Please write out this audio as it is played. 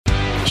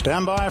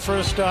Stand by for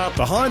a start.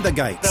 Behind the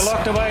Gates. They're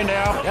locked away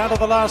now. Down to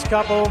the last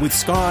couple. With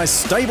Sky's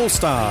Stable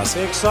Stars.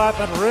 The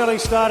excitement really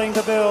starting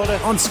to build.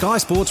 On Sky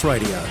Sports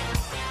Radio.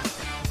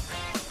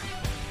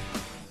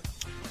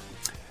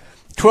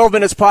 12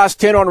 minutes past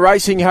 10 on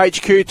Racing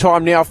HQ.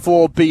 Time now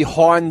for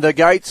Behind the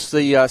Gates.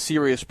 The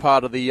serious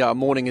part of the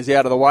morning is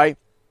out of the way.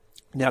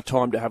 Now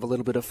time to have a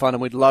little bit of fun,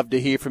 and we'd love to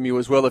hear from you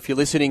as well. If you're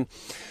listening,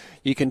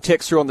 you can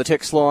text through on the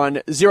text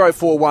line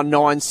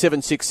 0419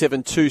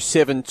 767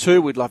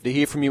 272. We'd love to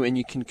hear from you, and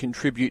you can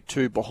contribute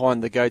to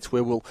Behind the Gates,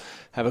 where we'll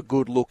have a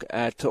good look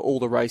at all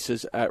the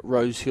races at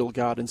Rosehill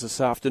Gardens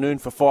this afternoon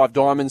for 5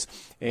 Diamonds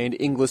and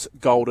Inglis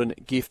Golden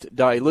Gift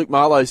Day. Luke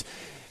Marlow's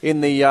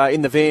in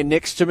the van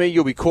next to me.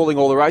 You'll be calling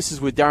all the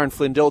races with Darren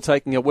Flindell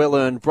taking a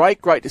well-earned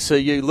break. Great to see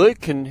you,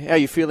 Luke. And how are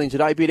you feeling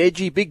today? Bit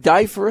edgy, big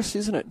day for us,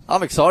 isn't it?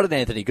 I'm excited,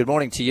 Anthony. Good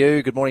morning to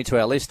you. Good morning to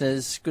our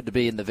listeners. Good to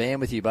be in the van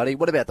with you, buddy.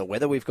 What about the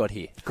weather we've got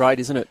here? Great,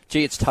 isn't it?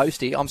 Gee, it's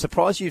toasty. I'm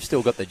surprised you've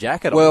still got the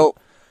jacket on. Well,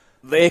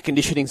 the air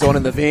conditioning's on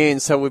in the van,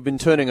 so we've been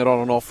turning it on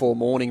and off all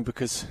morning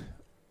because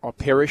I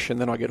perish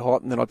and then I get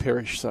hot and then I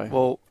perish. So,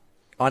 well,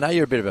 I know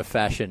you're a bit of a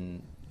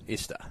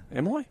fashionista.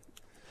 Am I?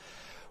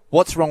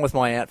 What's wrong with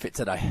my outfit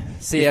today?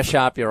 See how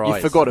sharp your eyes.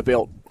 You forgot a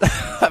belt.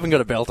 Haven't got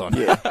a belt on.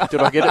 Yeah.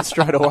 Did I get it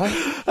straight away?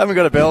 Haven't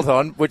got a belt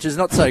on, which is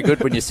not so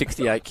good when you're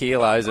 68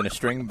 kilos and a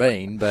string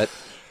bean, but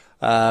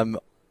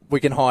we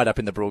can hide up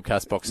in the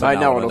broadcast box. So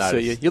no one will see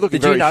you. You're looking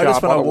very sharp. Did you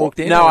notice when I walked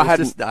in? No, I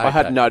hadn't. I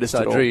hadn't noticed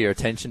so it all. I drew your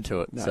attention to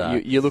it. No, so.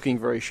 You're looking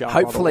very sharp.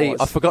 Hopefully,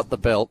 otherwise. I forgot the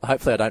belt.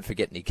 Hopefully, I don't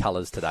forget any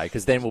colours today,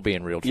 because then we'll be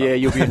in real trouble. Yeah,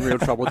 you'll be in real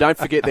trouble. Don't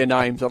forget their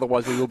names,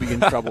 otherwise we will be in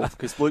trouble,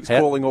 because Luke's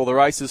calling all the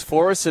races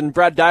for us, and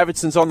Brad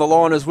Davidson's on the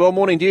line as well.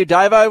 Morning to you,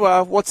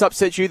 Davo. What's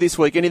upset you this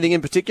week? Anything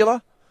in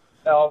particular?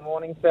 Oh,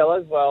 morning,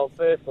 fellas. Well,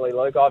 firstly,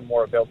 Luke, I've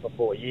worn a belt for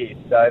 4 years,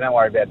 so don't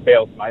worry about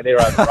belts, mate. They're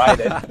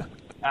overrated.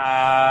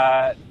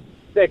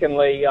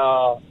 Secondly,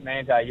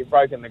 Manton, you've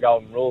broken the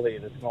golden rule here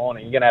this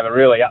morning. You're going to have a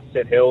really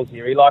upset Hurls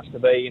here. He likes to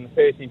be in the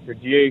first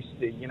introduced,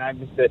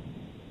 Mr.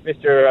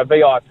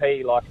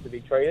 VIP likes to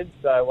be treated,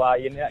 so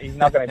he's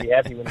not going to be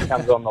happy when he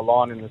comes on the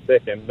line in the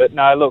second. But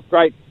no, look,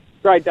 great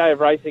day of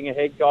racing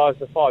ahead, guys.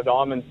 The 5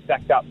 Diamonds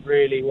stacked up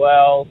really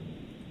well.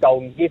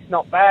 Golden Gift's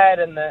not bad,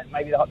 and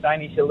maybe the Hot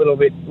Danish a little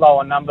bit low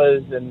on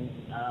numbers, and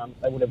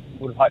they would have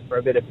hoped for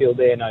a better field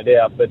there, no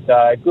doubt. But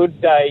good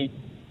day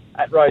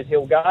at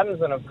Rosehill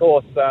Gardens, and of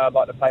course I'd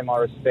like to pay my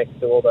respects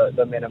to all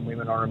the men and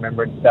women on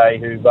Remembrance Day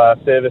who've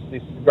serviced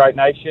this great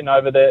nation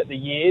over the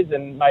years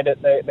and made it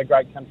the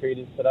great country it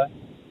is today.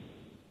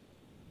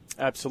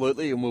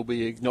 Absolutely, and we'll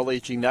be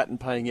acknowledging that and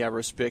paying our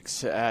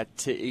respects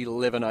at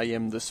 11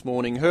 a.m. this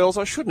morning. Hurls,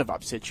 I shouldn't have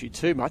upset you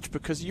too much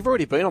because you've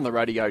already been on the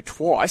radio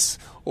twice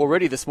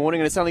already this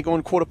morning and it's only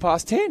gone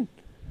 10:15.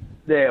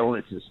 Yeah, well,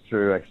 this is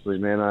true, actually,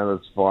 man. No,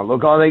 that's fine.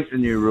 Look, I think the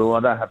new rule,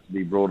 I don't have to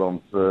be brought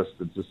on first,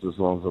 but just as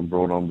long as I'm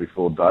brought on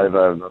before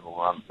Davo,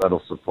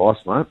 that'll suffice,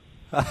 mate.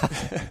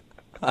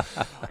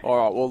 All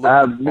right, well,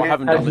 look, I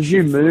haven't done the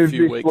shift for a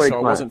few weeks, so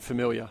I wasn't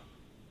familiar.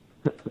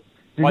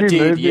 I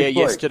did,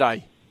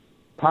 yesterday.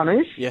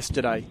 Punish?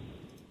 Yesterday.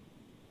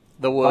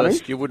 The worst.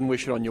 Punish? You wouldn't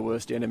wish it on your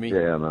worst enemy.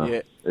 Yeah, I know.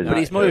 Yeah. But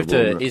he's moved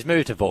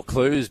to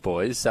Vaucluse,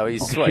 boys, so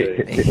he's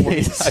sweet.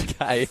 He's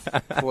okay.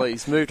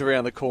 Please, moved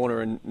around the corner,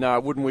 and no, I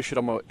wouldn't wish it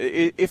on my...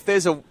 If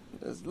there's a...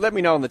 Let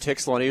me know on the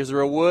text line, is there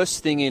a worse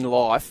thing in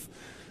life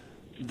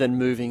than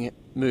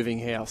moving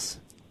house?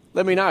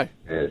 Let me know.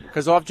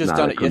 Because I've just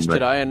done it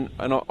yesterday, and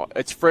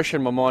it's fresh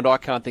in my mind. I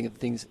can't think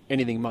of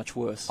anything much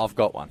worse. I've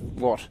got one.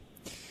 What?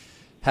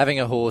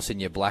 Having a horse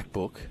in your black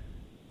book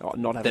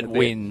not having that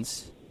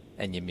wins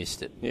and you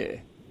missed it. Yeah.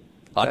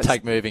 I'd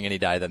take moving any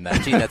day than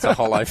that. Gee, that's a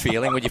hollow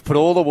feeling. When you've put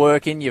all the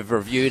work in, you've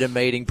reviewed a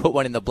meeting, put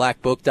one in the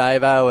black book,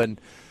 Davo, and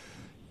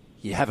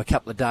you have a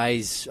couple of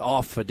days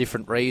off for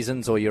different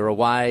reasons, or you're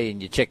away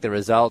and you check the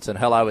results and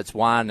hello, it's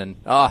won,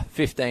 and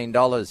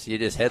 $15, you're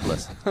just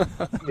headless.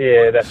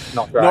 Yeah, that's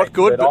not great. Not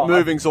good, but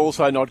moving's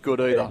also not good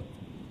either.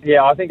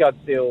 Yeah, I think I'd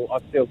still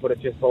put it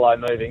just below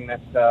moving.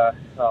 That's that's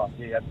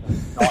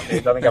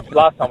nightmares. I think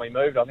last time we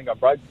moved, I think I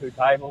broke 2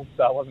 tables,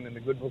 so I wasn't in the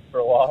good books for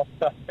a while.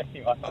 So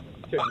anyway, I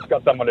should have just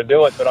got someone to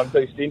do it, but I'm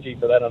too stingy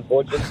for that,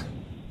 unfortunately.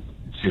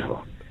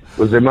 Sure.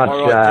 Was there much?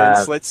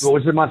 Right, gents,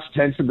 was there much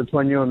tension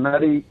between you and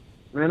Matty,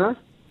 Reno?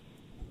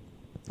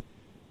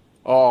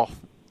 Oh,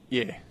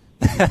 yeah.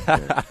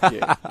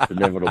 Yeah. It's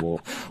inevitable.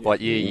 What,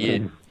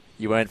 you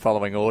weren't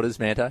following orders,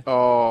 Manto?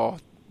 Oh,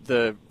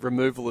 the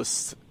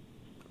removalists.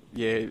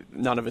 Yeah,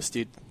 none of us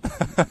did.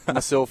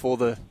 Myself or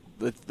the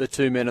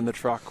 2 men in the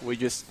truck. We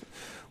just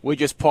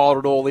piled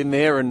it all in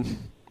there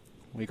and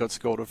we got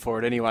scolded for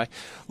it anyway.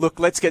 Look,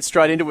 let's get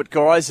straight into it,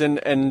 guys,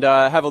 and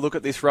have a look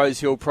at this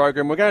Rosehill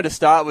program. We're going to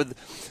start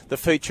with the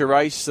feature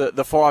race,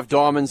 the 5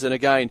 Diamonds, and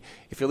again,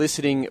 If you're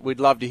listening, we'd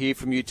love to hear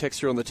from you.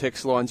 Text her on the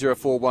text line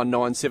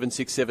 0419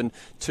 767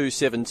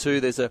 272.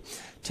 There's a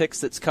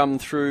text that's come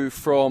through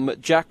from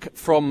Jack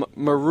from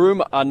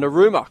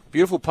Narooma.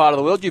 Beautiful part of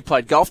the world. You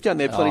played golf down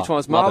there plenty of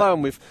times, Marlow,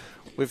 and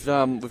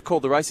we've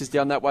called the races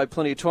down that way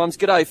plenty of times.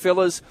 G'day,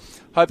 fellas.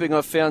 Hoping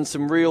I've found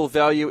some real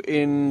value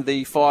in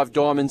the 5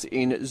 diamonds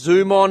in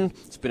Zoomon.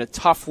 It's been a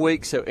tough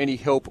week, so any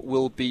help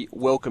will be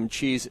welcome.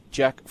 Cheers,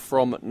 Jack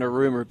from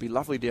Narooma. It'd be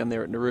lovely down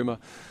there at Narooma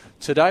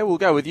today. We'll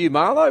go with you,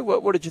 Marlow.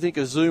 What did you think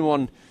of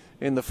Zoomon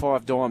in the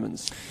 5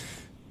 diamonds?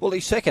 Well,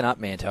 he's second up,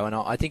 Manto, and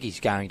I think he's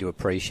going to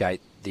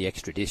appreciate the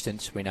extra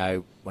distance. We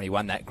know when he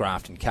won that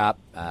Grafton Cup,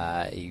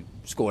 he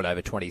scored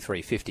over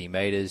 2350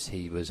 metres.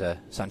 He was a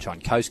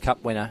Sunshine Coast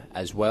Cup winner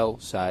as well,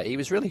 so he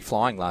was really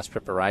flying last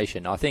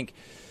preparation. I think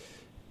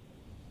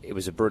it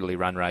was a brutally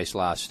run race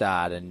last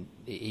start, and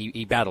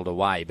he battled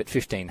away, but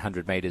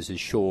 1500 metres is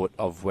short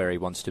of where he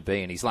wants to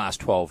be in his last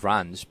 12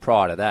 runs.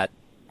 Prior to that,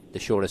 the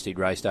shortest he'd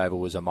raced over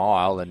was a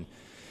mile, and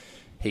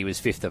he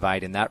was 5th of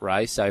 8 in that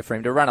race. So for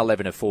him to run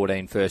 11 of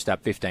 14 first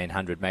up,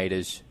 1500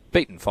 metres,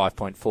 beaten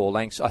 5.4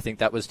 lengths, I think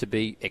that was to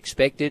be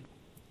expected.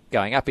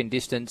 Going up in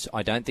distance,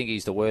 I don't think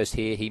he's the worst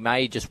here. He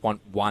may just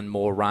want one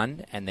more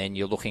run, and then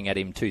you're looking at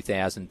him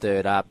 2000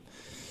 third up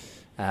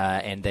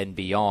and then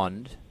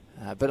beyond.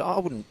 But I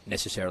wouldn't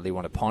necessarily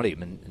want to punt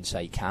him and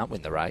say he can't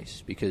win the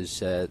race, because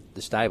the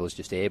stable's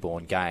just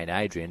airborne, Gay and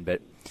Adrian.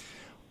 But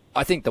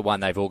I think the one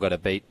they've all got to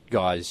beat,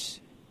 guys,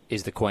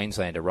 is the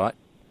Queenslander, right?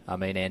 I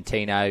mean,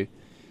 Antino,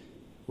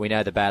 we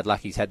know the bad luck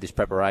he's had this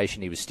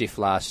preparation. He was stiff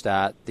last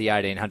start. The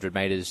 1800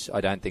 metres,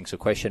 I don't think's a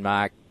question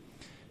mark.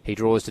 He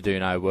draws to do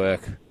no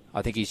work.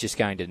 I think he's just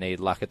going to need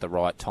luck at the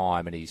right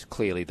time, and he's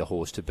clearly the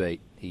horse to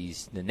beat.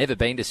 He's never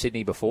been to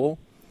Sydney before,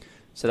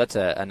 so that's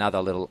another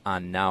little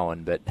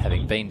unknown. But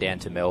having been down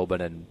to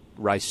Melbourne and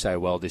raced so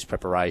well this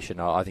preparation,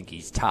 I think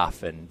he's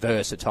tough and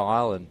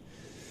versatile, and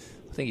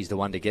I think he's the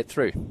one to get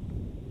through.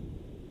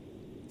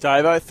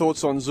 Davo,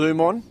 thoughts on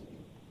Zoomon?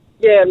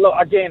 Yeah, look,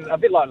 again, a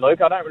bit like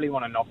Luke, I don't really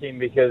want to knock him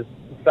because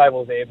the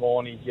stable's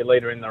airborne, he's your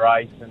leader in the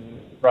race,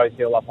 and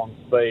Rosehill up on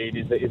speed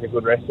is a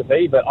good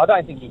recipe. But I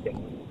don't think he's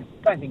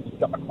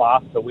got the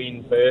class to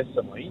win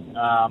personally.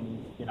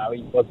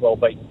 He was well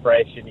beaten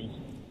fresh, and he's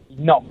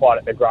not quite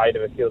at the grade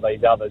of a few of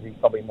these others. He's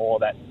probably more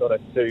that sort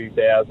of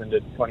 2,000 to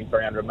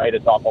 2,300 metre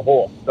type of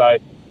horse. So,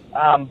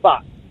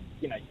 but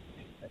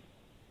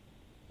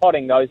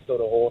potting those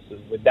sort of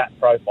horses with that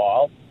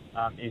profile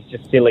is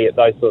just silly at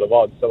those sort of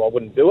odds. So I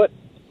wouldn't do it.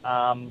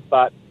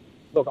 But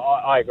look,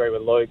 I agree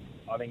with Luke.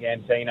 I think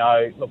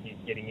Antino, look, he's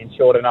getting in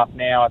short enough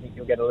now. I think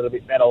he'll get a little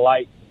bit better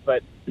late,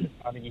 but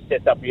I think he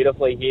sets up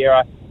beautifully here.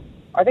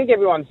 I think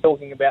everyone's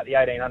talking about the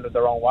 1800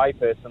 the wrong way,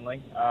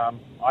 personally.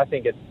 I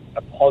think it's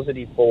a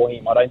positive for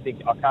him. I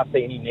can't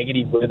see any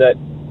negative with it.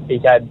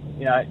 He's had,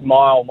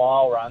 mile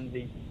runs.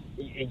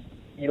 You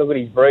look at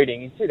his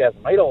breeding, he's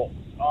 2,000 metre horse.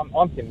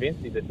 I'm convinced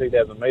he's a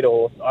 2,000 metre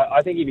horse.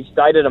 I think if he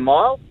stayed at a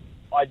mile,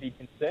 I'd be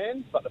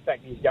concerned, but the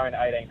fact that he's going to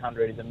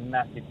 1800 is a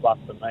massive plus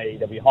for me.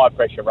 There'll be a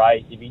high-pressure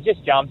race. If he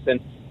just jumps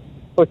and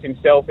puts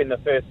himself in the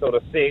first sort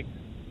of 6,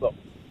 look,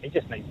 he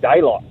just needs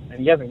daylight, and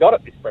he hasn't got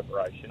it this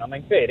preparation. I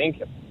mean, fair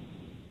dinkum.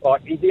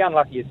 Like, he's the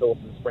unluckiest horse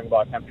in the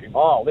Springboard Country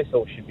Mile. This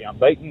horse should be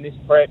unbeaten this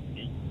prep.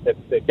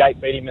 The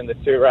gate beat him in the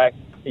 2-rack.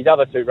 His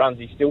other 2 runs,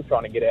 he's still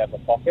trying to get out of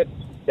the pocket.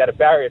 He had a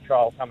barrier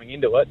trial coming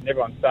into it, and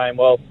everyone's saying,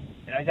 well,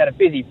 he's had a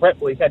busy prep.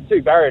 Well, he's had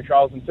 2 barrier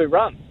trials and 2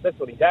 runs. That's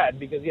what he's had,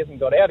 because he hasn't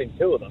got out in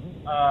 2 of them.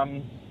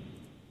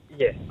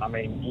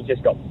 He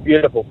just got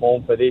beautiful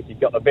form for this. He's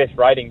got the best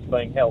ratings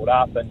being held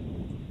up. And,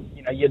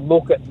 you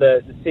look at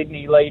the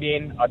Sydney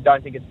lead-in. I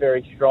don't think it's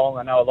very strong.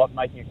 I know a lot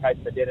making a case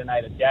for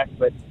Detonator Jack,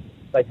 but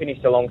they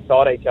finished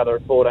alongside each other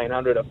at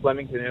 1400 at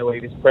Flemington early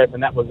this prep,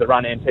 and that was the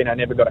run Antino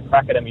never got a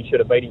crack at him. He should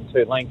have beat him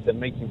 2 lengths and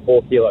meets him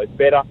 4 kilos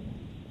better.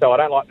 So I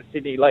don't like the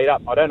Sydney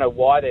lead-up. I don't know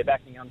why they're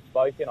backing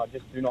Unspoken. I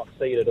just do not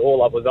see it at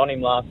all. I was on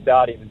him last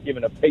start. He was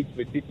given a piece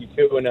with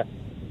 52 in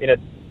a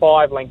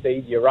 5-length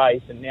easier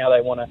race, and now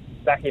they want to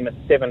back him at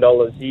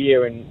 $7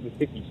 here and with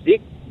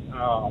 56.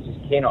 I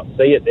just cannot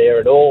see it there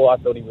at all. I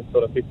thought he was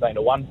sort of 15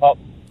 to 1 pop.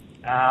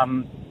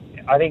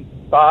 I think,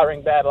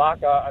 barring bad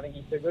luck, I think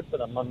he's too good for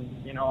them.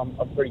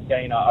 I'm pretty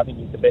keen. I think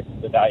he's the best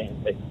of the day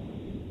in the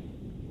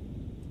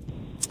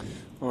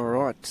All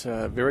right,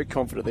 very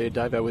confident there,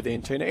 Davo, with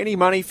Antino. Any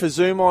money for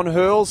Zoom on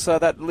Hurls?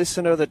 That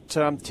listener that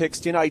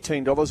texted in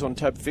 $18 on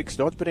tab fixed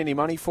odds, but any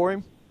money for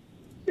him?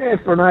 Yeah,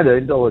 for an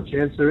 $18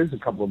 chance, there is a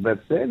couple of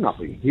bets there.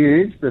 Nothing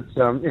huge, but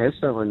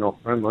certainly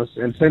not friendless.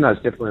 Antino's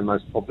definitely the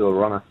most popular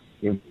runner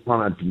in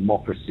front of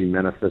Democracy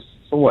Manifest.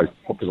 It's always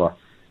popular,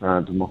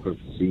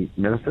 Democracy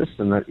Manifest,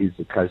 and that is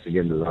the case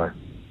again today.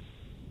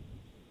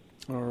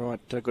 All right,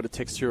 I've got a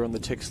text here on the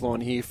text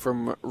line here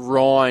from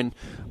Ryan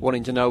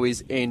wanting to know,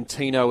 is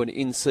Antino and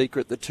In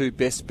Secret the 2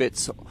 best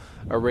bets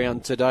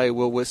around today?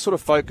 Well, we're sort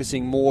of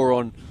focusing more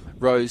on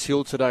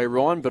Rosehill today,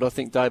 Ryan, but I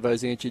think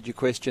Davo's answered your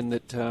question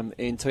that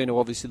Antino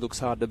obviously looks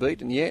hard to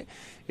beat, and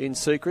In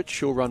Secret,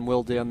 she'll run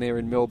well down there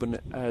in Melbourne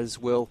as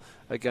well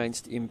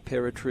against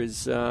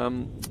Imperatriz.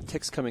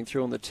 Text coming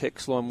through on the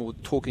text line. We were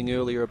talking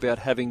earlier about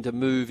having to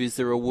move. Is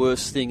there a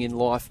worse thing in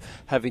life,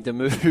 having to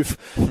move?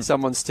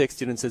 Someone's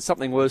texted and said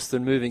something worse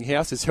than moving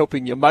house is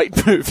helping your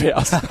mate move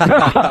house.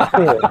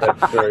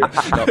 That's true.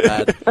 Not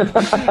bad.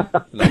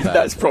 Not bad.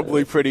 That's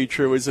probably pretty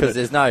true, isn't it?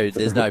 Because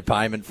there's no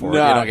payment for it.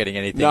 No, You're not getting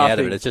anything out of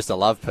nothing. it. It's just a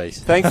love piece.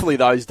 Thankfully,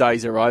 those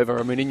days are over.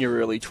 I mean, in your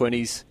early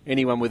 20s,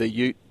 anyone with a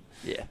ute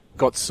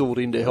got sold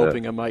into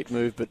helping a mate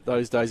move, but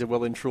those days are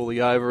well and truly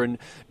over. And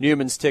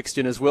Newman's text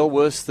in as well,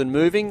 worse than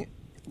moving,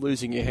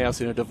 losing your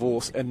house in a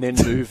divorce and then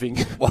moving.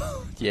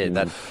 Well, yeah,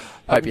 that.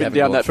 Hope you haven't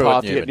down that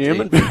path yet,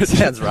 Newman. It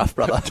sounds rough,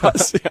 brother. It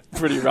does sound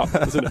pretty rough,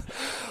 doesn't it?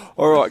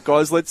 All right,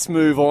 guys, let's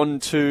move on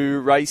to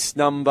race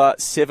number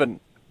 7.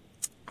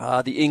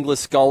 The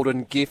Inglis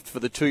Golden Gift for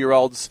the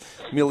 2-year-olds,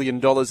 $1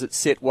 million at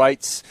set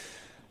weights.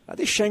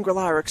 This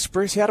Shangri-La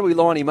Express, how do we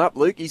line him up,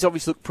 Luke? He's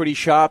obviously looked pretty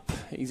sharp.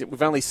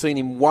 We've only seen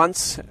him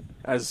once,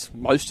 as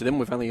most of them.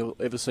 We've only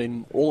ever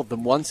seen all of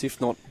them once, if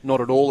not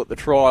at all at the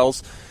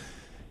trials.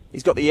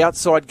 He's got the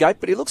outside gate,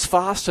 but he looks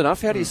fast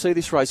enough. How do you see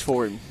this race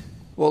for him?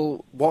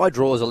 Well, wide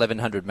draws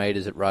 1,100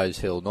 metres at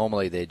Rosehill.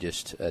 Normally they're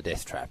just a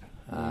death trap.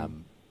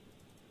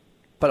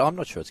 But I'm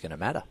not sure it's going to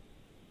matter.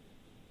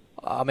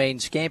 I mean,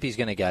 Scampy's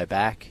going to go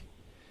back.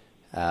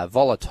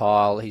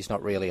 Volatile, he's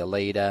not really a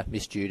leader.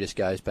 Miss Judas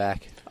goes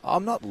back.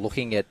 I'm not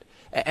looking at...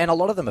 And a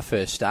lot of them are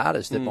first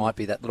starters that might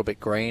be that little bit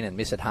green and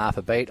miss at half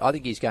a beat. I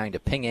think he's going to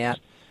ping out.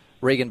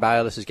 Regan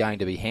Bayliss is going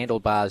to be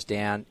handlebars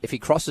down. If he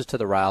crosses to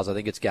the rails, I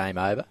think it's game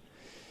over,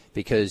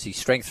 because his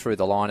strength through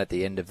the line at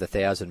the end of the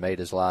 1,000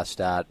 metres last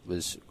start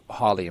was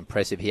highly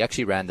impressive. He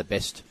actually ran the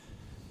best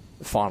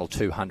final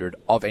 200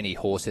 of any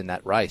horse in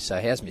that race.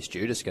 So how's Miss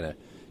Judas going to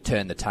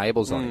turn the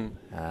tables on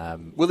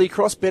him? Will he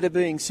cross better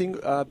being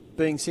single,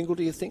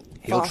 do you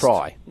think? He'll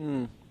try.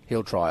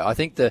 He'll try. I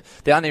think the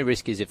only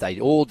risk is if they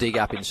all dig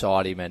up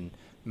inside him and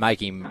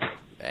make him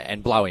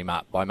and blow him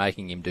up by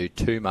making him do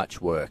too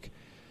much work.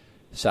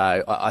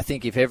 So I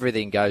think if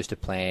everything goes to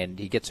plan,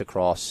 he gets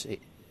across,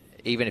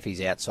 even if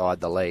he's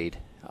outside the lead.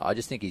 I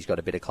just think he's got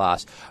a bit of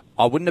class.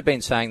 I wouldn't have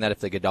been saying that if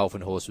the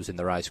Godolphin horse was in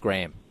the race,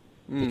 Graham,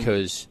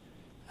 because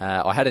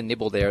I had a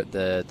nibble there at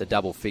the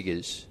double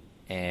figures,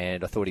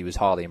 and I thought he was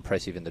highly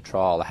impressive in the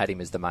trial. I had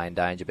him as the main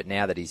danger, but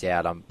now that he's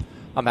out,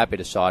 I'm happy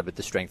to side with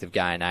the strength of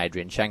Gay and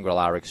Adrian.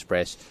 Shangri-La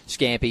Express,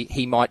 Scampy,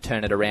 he might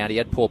turn it around. He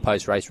had poor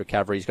post-race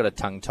recovery. He's got a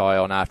tongue tie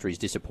on after his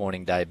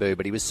disappointing debut,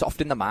 but he was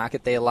soft in the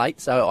market there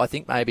late, so I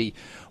think maybe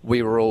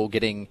we were all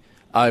getting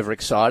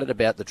overexcited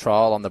about the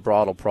trial on the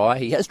bridle prior.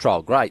 He has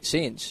trialled great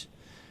since,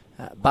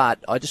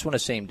 but I just want to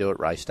see him do it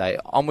race day.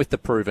 I'm with the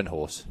proven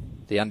horse,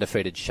 the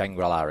undefeated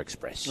Shangri-La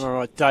Express. All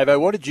right, Davo,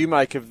 what did you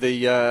make of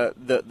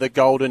the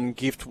Golden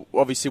Gift?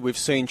 Obviously, we've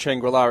seen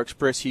Shangri-La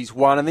Express, he's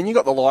won, and then you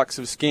got the likes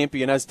of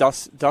Scampy, and as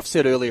Duff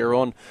said earlier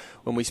on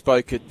when we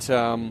spoke at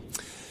 7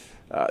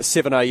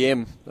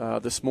 a.m.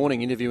 This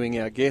morning, interviewing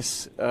our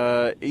guests,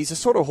 he's a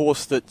sort of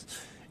horse that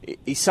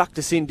he sucked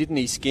us in, didn't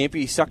he,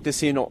 Scampy? He sucked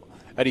us in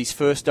at his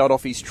first start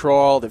off his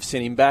trial. They've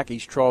sent him back.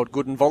 He's trialled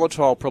good, and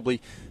Volatile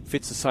probably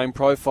fits the same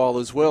profile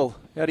as well.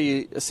 How do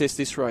you assess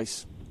this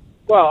race?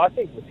 Well, I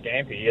think with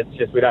Scampy, it's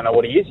just we don't know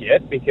what he is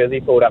yet, because he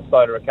pulled up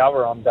slow to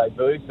recover on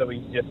debut, so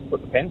he's just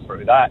put the pen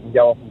through that and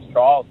go off his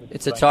trials.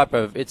 It's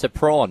a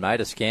prawn, mate,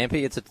 a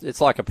Scampy.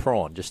 It's like a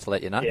prawn, just to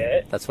let you know.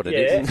 Yeah, that's what it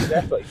is. Yeah,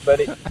 exactly. But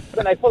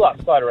when they pull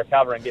up slow to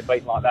recover and get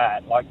beaten like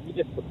that, like, you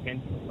just put the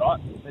pen through, right?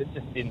 It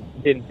just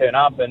didn't turn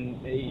up, and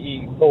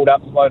he pulled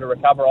up slow to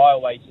recover. I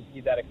always just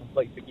give that a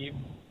complete forgive.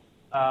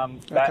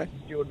 That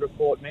steward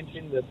report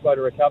mentioned the slow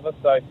to recover,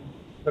 so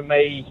for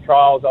me, his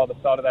trials either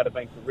side of that have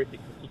been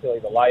terrific, particularly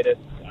the latest.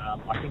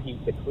 I think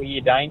he's a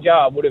clear danger.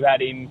 I would have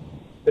had him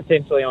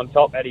potentially on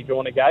top had he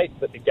drawn a gate,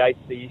 but the gate's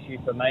the issue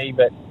for me.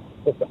 But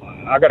look,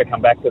 I've got to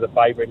come back to the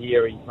favourite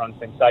here. He's run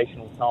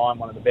sensational time,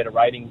 one of the better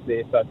ratings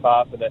there so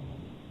far for the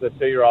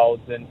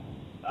 2-year-olds, and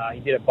he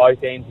did at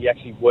both ends. He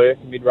actually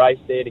worked mid-race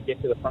there to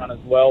get to the front as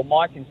well.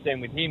 My concern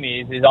with him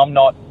is I'm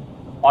not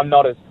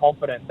as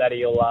confident that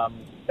he'll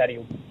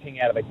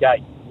ping out of the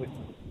gate. With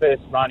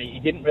first run, he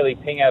didn't really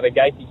ping out of the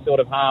gate. He sort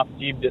of half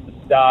jibbed at the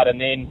start and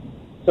then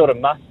sort of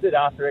mustered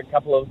after a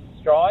couple of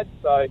strides.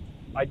 So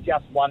I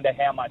just wonder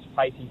how much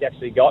pace he's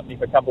actually got. And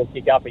if a couple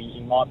kick up,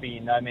 he might be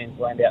in no man's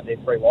land out there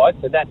 3 wide.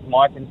 So that's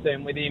my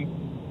concern with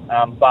him.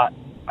 But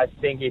I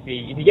think if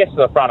he gets to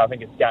the front, I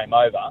think it's game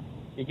over.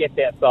 If he gets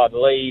outside the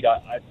lead,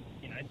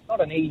 it's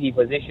not an easy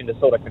position to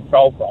sort of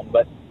control from,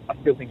 but I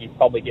still think he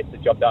probably gets the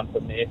job done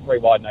from there. 3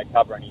 wide, no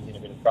cover, and he's in a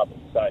bit of trouble.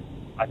 So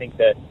I think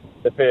the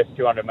first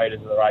 200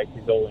 metres of the race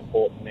is all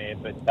important there.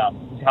 But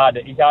he's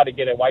hard to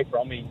get away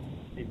from.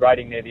 His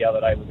rating there the other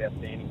day was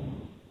outstanding.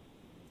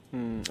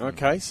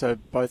 Okay, so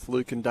both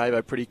Luke and Dave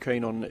are pretty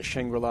keen on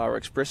Shangri-La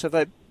Express. Are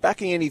they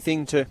backing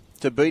anything to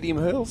beat him,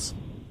 Hurls?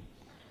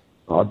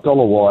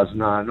 Dollar-wise,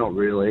 no, not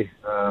really.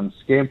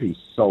 Scampy's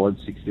solid,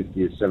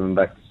 $6.50 at 7,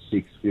 back to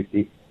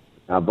 $6.50.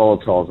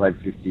 Volatile's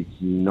 $8.50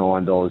 to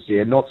 $9.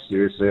 Yeah, not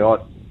seriously. I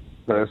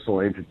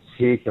personally,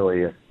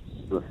 particularly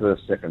for the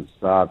first, second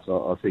starts,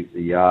 I think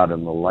the yard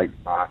and the late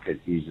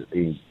market is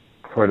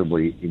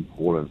incredibly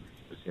important.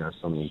 Because,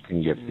 someone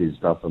can get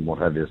fizzed up and what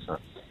have you. So,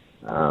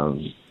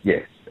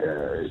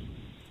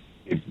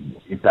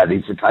 if that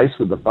is the case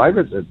with the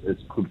favourite, it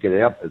could get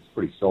out. It's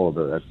pretty solid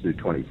at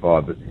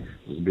 2.25, but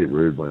it was a bit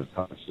rude when it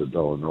touched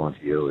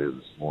 $1.90 earlier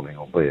this morning,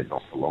 albeit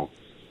not for long.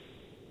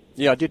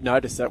 Yeah, I did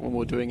notice that when we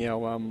were doing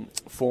our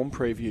form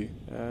preview.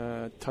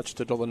 Touched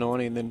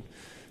 $1.90 and then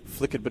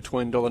flickered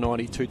between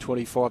 $1.90,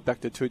 $2.25,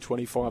 back to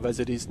 $2.25 as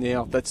it is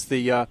now. That's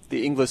the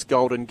Inglis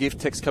Golden Gift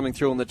text coming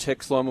through on the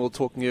text line. We were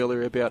talking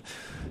earlier about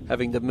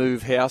having to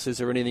move houses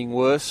or anything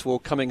worse. Well,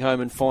 coming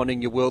home and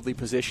finding your worldly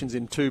possessions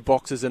in 2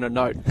 boxes and a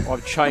note.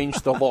 I've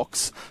changed the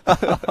locks.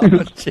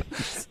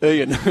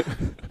 Ian,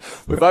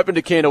 we've opened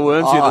a can of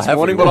worms here this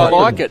morning, but I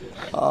like it.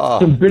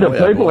 Some bitter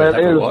people out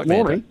there this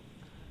morning.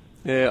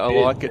 Yeah, I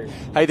like it.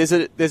 Hey,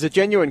 there's a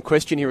genuine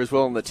question here as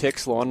well on the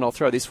text line, and I'll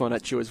throw this one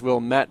at you as well.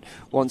 Matt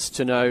wants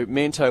to know,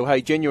 Manto,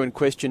 hey, genuine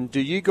question,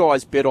 do you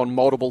guys bet on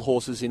multiple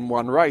horses in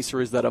one race, or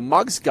is that a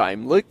mugs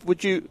game? Luke,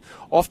 would you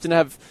often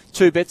have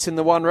 2 bets in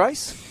the one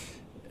race?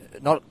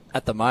 Not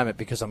at the moment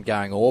because I'm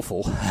going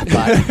awful,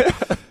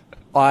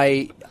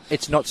 but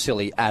it's not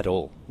silly at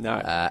all.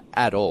 No.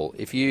 At all.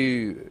 If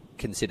you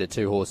consider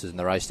 2 horses in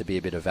the race to be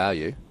a bit of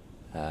value,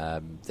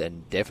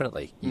 then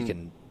definitely you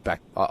can back.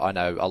 I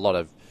know a lot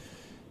of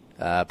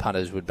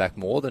punters would back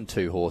more than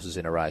 2 horses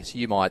in a race.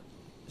 You might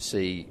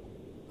see,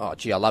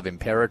 I love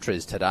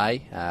Imperatriz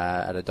today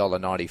at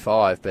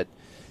 $1.95, but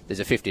there's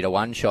a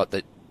 50-1 shot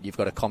that you've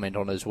got to comment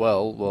on as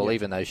well. Well,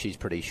 even though she's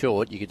pretty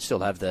short, you could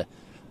still have the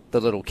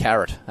little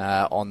carrot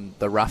on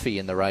the roughie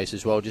in the race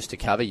as well, just to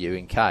cover you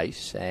in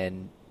case.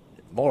 And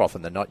more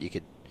often than not, you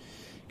could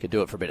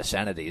do it for a bit of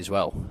sanity as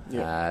well.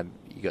 Yeah.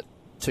 You got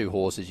 2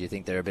 horses, you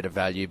think they're a bit of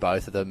value,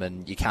 both of them,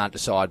 and you can't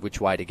decide which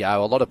way to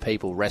go. A lot of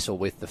people wrestle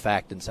with the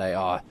fact and say,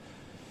 I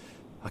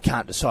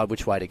can't decide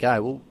which way to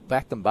go. Well,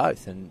 back them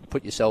both and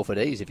put yourself at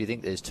ease. If you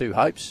think there's 2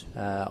 hopes,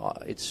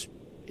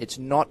 it's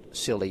not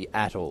silly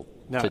at all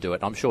to do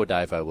it. I'm sure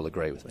Davo will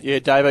agree with me. Yeah,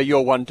 Davo,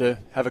 you're one to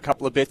have a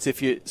couple of bets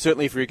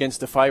certainly if you're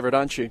against a favourite,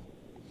 aren't you?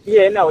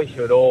 Yeah, no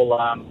issue at all.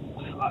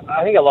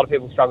 I think a lot of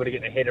people struggle to get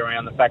their head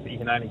around the fact that you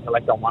can only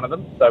collect on one of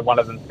them. So one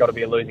of them's got to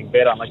be a losing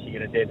bet unless you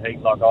get a dead heat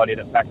like I did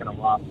at Pakenham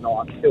last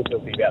night. Still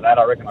filthy about that.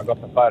 I reckon I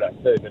got the photo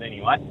too, but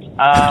anyway.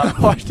 I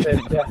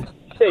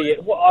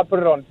put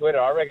it on Twitter.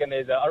 I reckon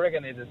there's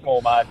a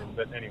small margin,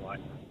 but anyway,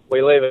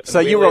 we leave it. So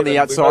you were on the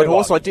outside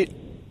horse. I did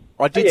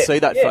see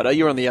that photo.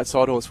 You were on the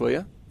outside horse, were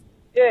you?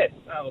 Yeah.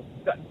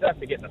 Don't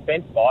forget the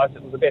fence bias.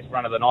 It was the best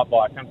run of the night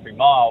by a country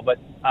mile. But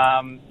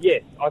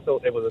I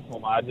thought there was a small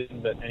margin.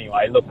 But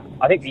anyway, look,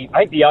 I think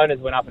the owners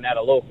went up and had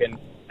a look,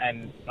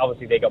 and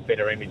obviously they got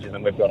better images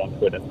than we've got on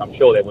Twitter. So I'm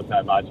sure there was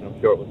no margin. I'm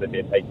sure it was a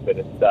dead heat, but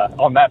it's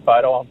on that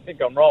photo. I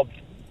think I'm robbed.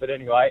 But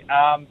anyway.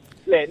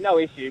 Yeah, no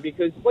issue,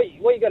 because what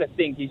you got to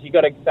think is you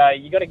got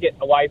to get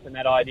away from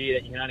that idea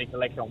that you can only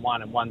collect on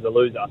one and one's a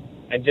loser,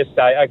 and just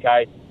say,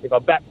 okay, if I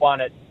back one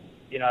at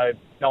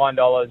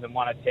 $9 and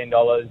one at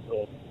 $10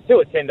 or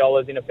 2 at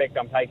 $10, in effect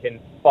I'm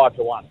taking 5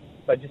 to 1.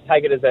 So just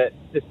think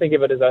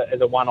of it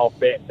as a one-off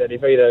bet that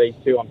if either of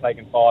these 2 I'm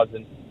taking 5s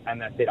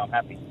and that's it, I'm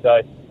happy.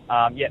 So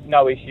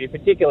no issue.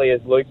 Particularly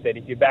as Luke said,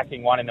 if you're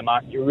backing one in the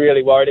market, you're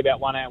really worried about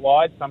one out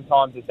wide.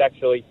 Sometimes it's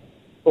actually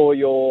for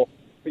your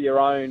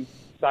own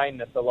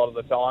saneness a lot of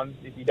the times.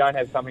 If you don't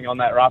have something on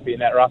that roughie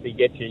and that roughie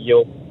gets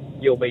you,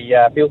 you'll be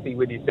filthy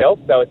with yourself.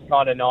 So it's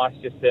kind of nice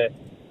just to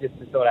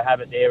sort of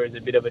have it there as a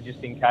bit of a just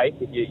in case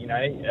if you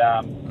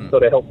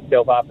sort of help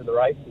yourself after the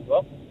race as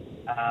well.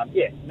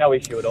 No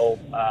issue at all.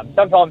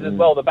 Sometimes as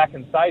well the back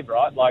and save,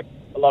 right? Like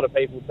a lot of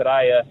people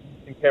today are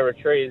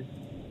Imperatriz,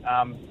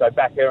 so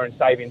back her and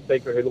save in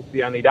secret who looks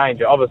the only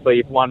danger. Obviously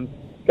if one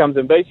comes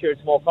and beats you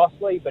it's more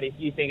costly, but if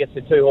you think it's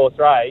a 2-horse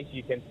race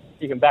you can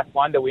back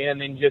one to win and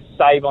then just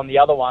save on the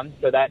other one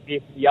so that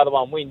if the other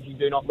one wins, you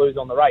do not lose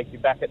on the race. You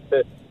back it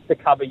to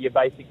cover your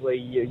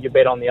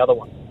bet on the other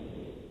one.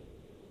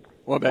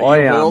 What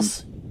about you,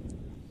 Wills?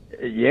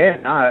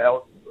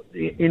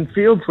 In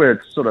fields where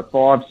it's sort of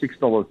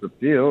 $5-6 a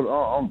field,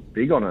 I'm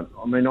big on it.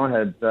 I mean, I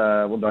had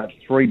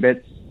 3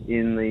 bets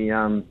in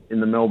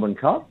the Melbourne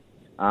Cup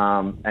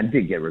and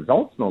did get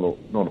results.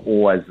 Not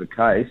always the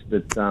case,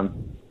 but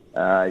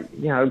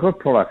I've got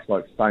products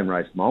like same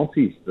race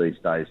multis these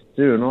days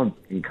too, and I'd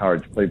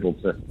encourage people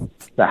to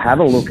have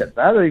a look at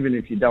that, even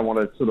if you don't want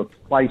to sort of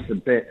place a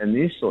bet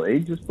initially.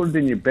 Just put it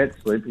in your bet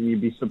slip, and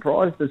you'd be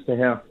surprised as to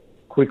how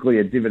quickly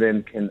a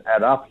dividend can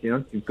add up.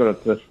 You've got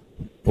it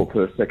for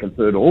first, second,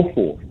 third, or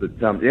fourth.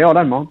 But I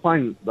don't mind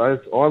playing those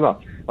either.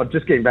 I'm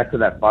just getting back to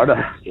that photo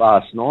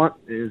last night.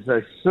 There's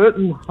a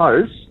certain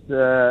host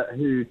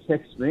who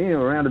texted me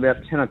around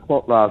about 10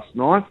 o'clock last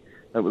night.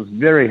 That was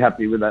very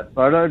happy with that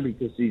photo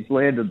because he's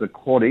landed the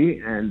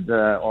quaddie, and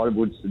I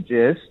would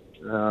suggest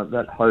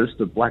that host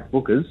of Black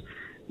Bookers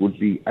would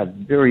be a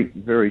very,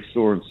 very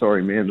sore and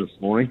sorry man this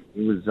morning.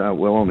 He was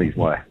well on his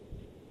way.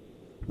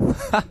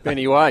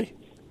 Benny Way.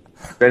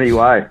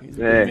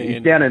 Yeah,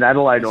 he's down in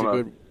Adelaide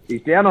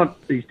He's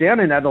down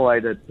in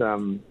Adelaide at I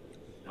don't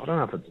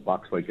know if it's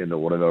Bucks weekend or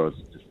whatever. It's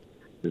just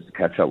just to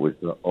catch up with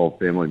the old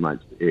family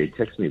mates. Yeah, he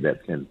texted me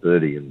about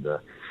 10:30, and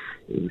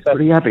he was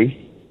pretty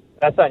happy.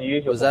 That's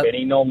unusual for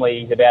Benny.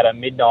 Normally he's about a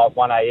midnight,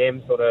 1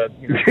 a.m. sort of,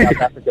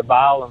 South Africa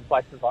Vale and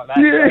places like that.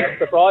 Yeah. So I'm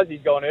surprised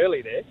he's gone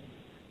early there.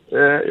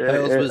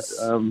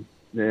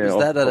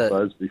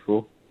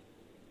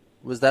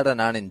 Was that an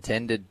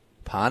unintended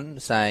pun,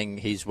 saying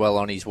he's well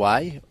on his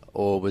way,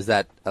 or was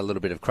that a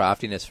little bit of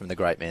craftiness from the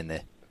great man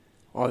there?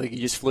 I think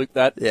he just fluked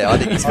that. Yeah, I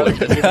think he's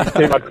fluked it.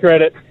 Too much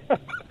credit.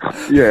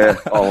 Yeah.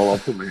 Oh, well, I'll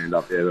put my hand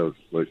up. Yeah, that was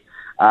a fluke.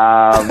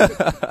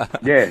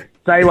 Yeah.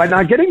 So anyway,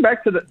 now getting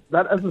back to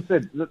that, as I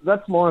said,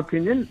 that's my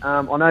opinion.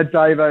 I know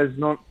Davo's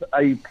not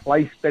a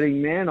place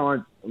betting man.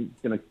 I'm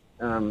going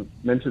to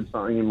mention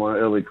something in my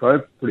early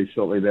quote pretty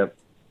shortly about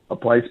a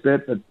place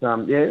bet. But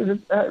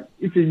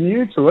if you're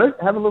new to it,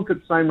 have a look at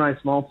same race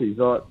multis.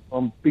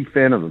 I'm a big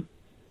fan of them.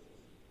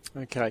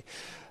 Okay.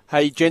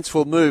 Hey, gents,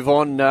 we'll move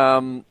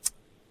on.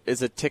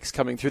 There's a text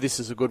coming through. This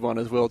is a good one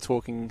as well,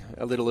 talking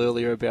a little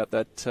earlier about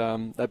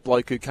that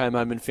bloke who came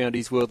home and found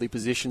his worldly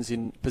possessions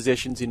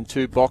in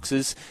 2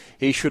 boxes.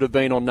 He should have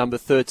been on number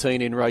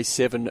 13 in race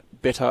 7,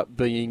 better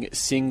being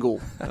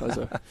single. That was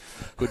a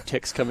good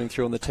text coming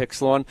through on the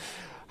text line.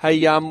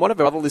 Hey, one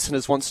of our other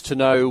listeners wants to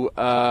know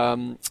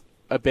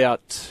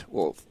about,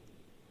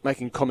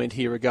 making comment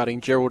here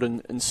regarding Gerald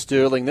and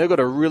Sterling. They've got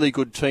a really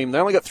good team. They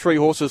only got 3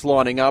 horses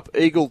lining up: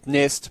 Eagle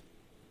Nest,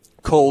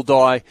 Call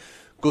Die,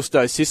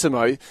 Gusto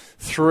Sissimo,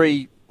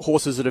 3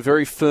 horses that are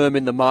very firm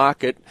in the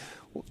market.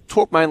 We'll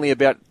talk mainly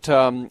about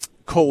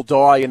Call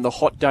Die in the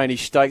Hot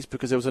Danish Stakes,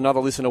 because there was another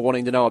listener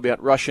wanting to know about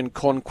Russian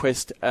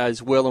Conquest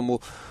as well, and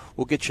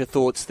we'll get your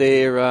thoughts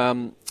there.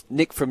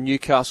 Nick from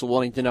Newcastle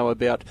wanting to know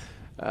about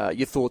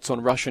your thoughts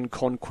on Russian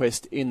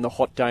Conquest in the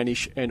Hot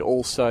Danish, and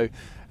also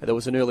there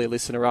was an earlier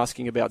listener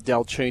asking about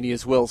Dalcini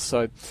as well.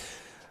 So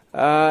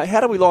how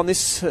do we line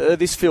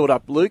this field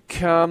up, Luke?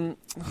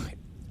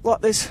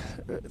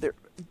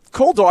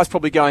 Call Die's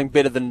probably going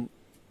better than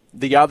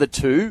the other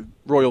 2,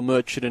 Royal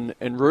Merchant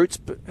and Roots.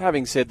 But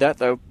having said that,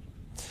 they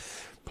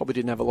probably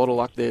didn't have a lot of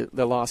luck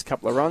their last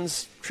couple of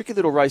runs. Tricky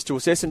little race to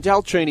assess. And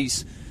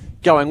Dalcini's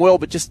going well,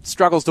 but just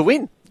struggles to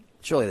win.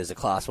 Surely there's a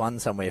Class 1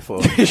 somewhere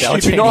for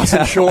She'd be nice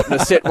and short in a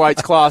set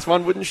weights Class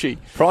 1, wouldn't she?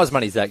 Prize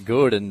money's that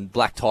good, and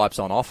black type's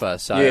on offer,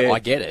 so yeah. I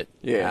get it.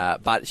 Yeah.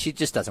 But she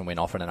just doesn't win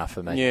often enough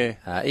for me.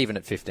 Yeah. Even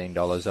at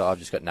 $15, I've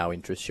just got no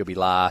interest. She'll be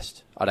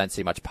last. I don't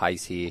see much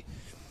pace here.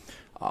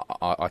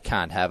 I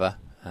can't have her.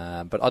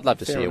 But I'd love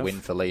to see a win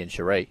for Lee and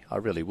Cherie. I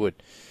really would.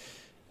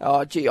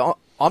 I'm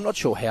not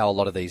sure how a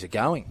lot of these are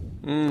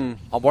going.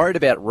 I'm worried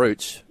about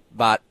Roots,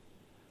 but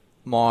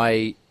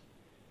my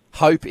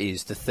hope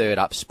is the third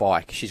up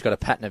Spike. She's got a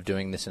pattern of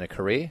doing this in a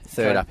career.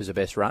 Third up is her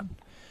best run.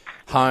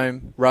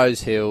 Home,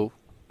 Rosehill,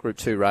 Group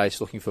 2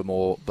 race, looking for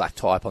more black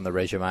type on the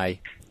resume.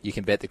 You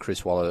can bet that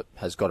Chris Waller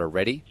has got her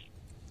ready.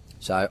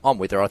 So I'm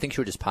with her. I think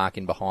she'll just park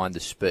in behind the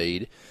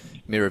speed.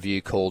 Mirror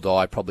View, Call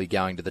Die, probably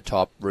going to the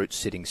top. Roots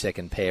sitting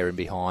second pair in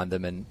behind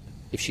them. And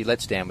if she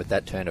lets down with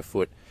that turn of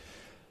foot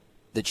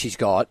that she's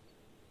got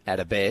at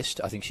her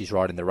best, I think she's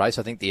right in the race.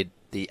 I think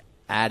the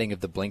adding of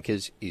the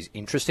blinkers is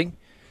interesting.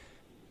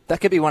 That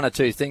could be one of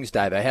 2 things,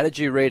 Davo. How did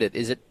you read it?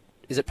 Is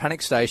it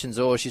panic stations,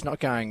 or she's not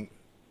going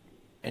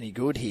any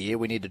good here,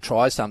 we need to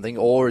try something,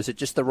 or is it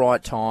just the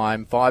right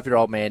time?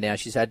 5-year-old man now,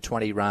 she's had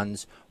 20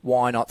 runs.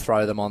 Why not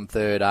throw them on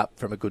third up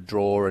from a good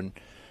draw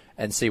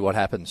and see what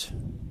happens?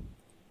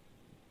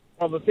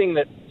 Well, the thing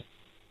that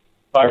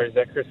is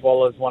that Chris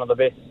Waller is one of the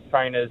best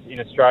trainers in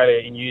Australia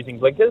in using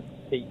blinkers.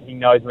 He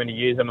knows when to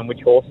use them and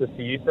which horses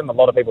to use them. A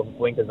lot of people put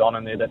blinkers on,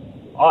 and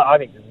I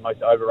think is the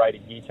most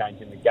overrated gear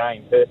change in the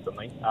game,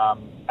 personally.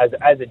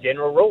 As a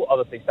general rule,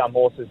 obviously some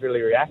horses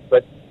really react,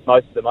 but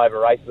most of them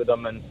overrace with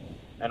them, and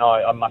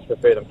I much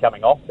prefer them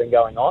coming off than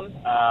going on,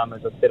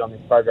 as I've said on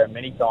this program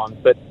many times.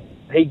 But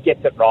he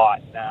gets it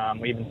right.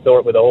 We even saw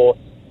it with a horse,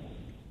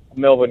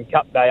 Melbourne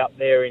Cup Day up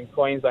there in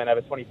Queensland over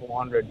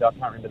 2,400. I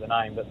can't remember the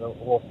name, but the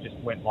horse just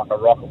went like a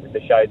rocket with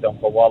the shades on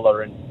for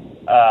Waller and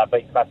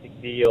beat Classic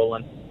Deal.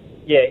 And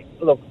yeah,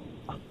 look,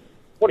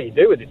 what do you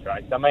do with this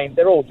race? I mean,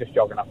 they're all just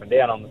jogging up and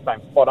down on the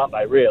same spot, aren't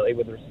they, really,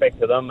 with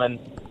respect to them? And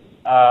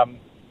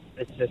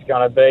it's just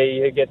going to be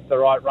who gets the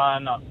right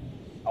run. I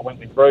went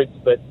with Roots,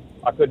 but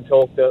I couldn't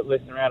talk the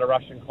listener out of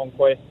Russian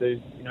Conquest, who's,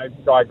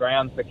 dry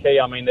ground's the key.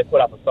 I mean, they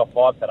put up a soft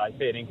 5 today.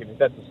 Fair dinkum. If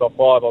that's a soft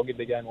 5, I'll give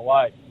the game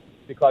away.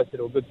 Be closer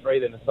to a good 3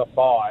 than a soft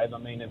 5. I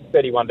mean, it's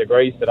 31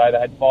 degrees today. They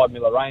had 5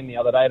 mil of rain the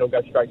other day. It'll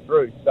go straight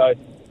through. So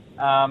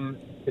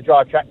the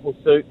dry track will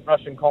suit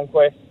Russian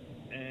Conquest.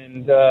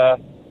 And, what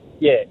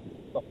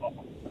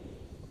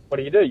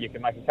do? You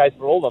can make a case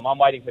for all of them. I'm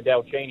waiting for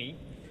Dalcini.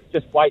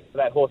 Just wait for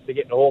that horse to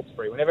get to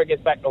Hawkesbury. Whenever it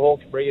gets back to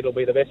Hawkesbury, it'll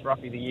be the best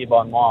roughie of the year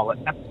by a mile. It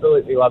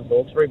absolutely loves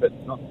Hawkesbury, but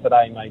not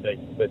today, maybe.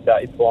 But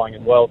it's flying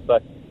as well. So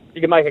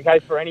you can make a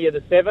case for any of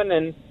the 7,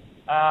 and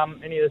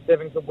any of the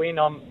 7 could win.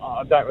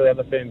 I don't really have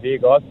a firm view,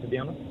 guys, to be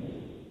honest.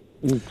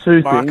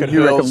 2 Market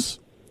things.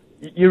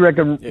 You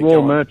reckon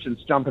Royal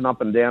Merchant's jumping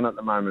up and down at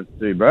the moment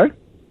too, bro?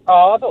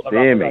 Oh, I thought the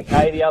run was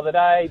okay the other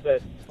day,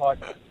 but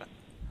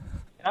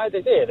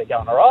they're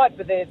going all right,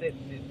 but they're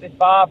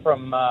far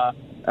from.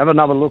 Have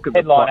another look at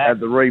the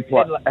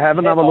replay. Have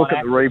another look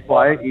at the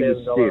replay. He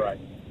was stiff.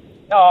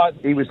 No,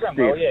 he was stiff.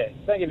 stiff. Yeah,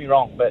 don't get me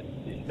wrong, but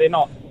they're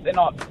not.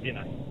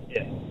 Yeah.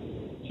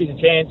 She's a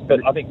chance,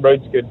 but I think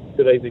Roots could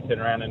easily turn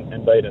around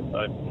and beat her. So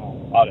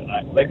I don't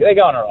know. They're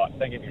going all right.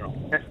 Don't get me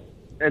wrong.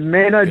 And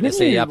Mano, good to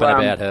see you up and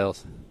about,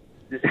 Hurls.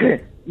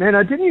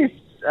 Mano,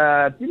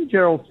 didn't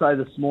Gerald say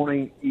this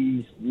morning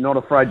he's not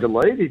afraid to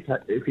lead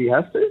if he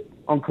has to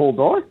on call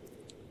die?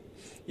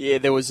 Yeah,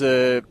 there was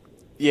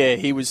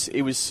he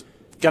was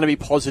going to be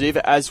positive,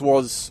 as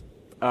was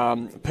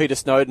Peter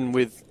Snowden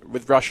with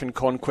Russian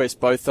Conquest.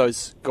 Both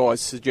those guys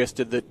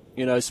suggested that,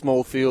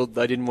 small field,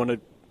 they didn't want to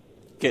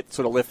get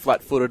sort of left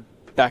flat-footed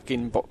back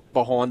in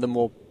behind them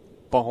or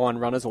behind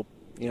runners or,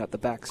 at the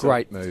back. So.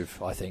 Great move,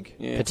 I think,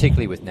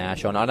 particularly with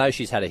Nash on. I know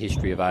she's had a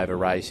history of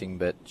over-racing,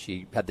 but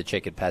she had the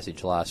checkered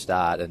passage last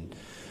start, and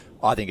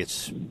I think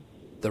it's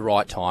the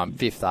right time,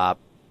 5th up.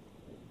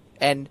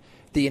 And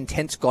the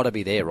intent's got to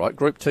be there, right?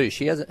 Group 2,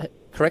 she hasn't,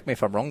 correct me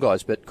if I'm wrong,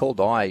 guys, but Call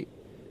Die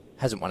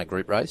hasn't won a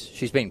group race.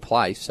 She's been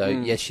placed, so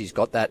yes, she's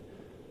got that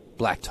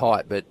black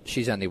type, but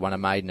she's only won a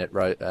maiden at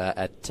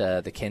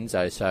the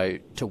Kenzo. So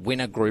to win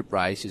a group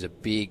race is a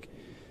big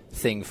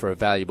thing for a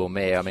valuable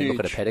mare. I mean, Huge.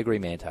 look at a pedigree,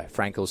 Manto.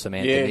 Frankel,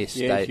 Samantha Miss.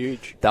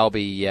 Huge. They'll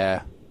be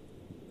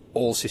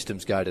all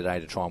systems go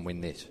today to try and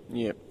win this.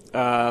 Yeah.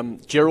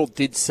 Gerald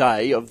did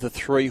say of the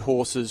 3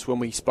 horses when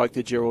we spoke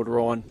to Gerald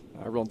Ryan,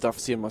 Ron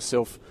Duffy and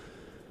myself,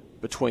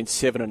 between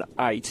 7 and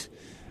 8,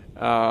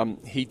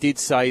 he did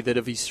say that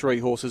of his 3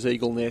 horses,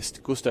 Eagle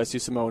Nest, Gusto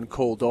Sissimo and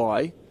Call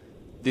Die,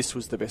 this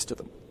was the best of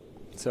them.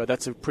 So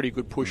that's a pretty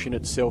good push in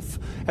itself.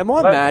 Am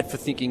I mad for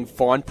thinking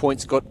Fine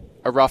Point's got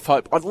a rough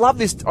hope? I'd love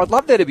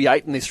there to be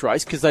 8 in this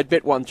race because they'd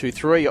bet 1, 2,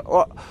 3.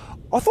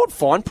 I thought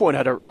Fine Point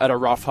had a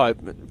rough hope.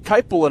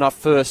 Capable enough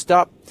first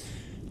up.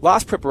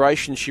 Last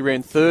preparation, she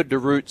ran 3rd to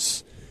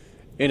Roots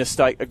in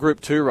a Group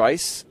 2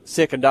 race.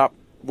 2nd up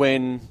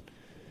when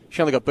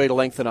she only got beat a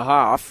length and a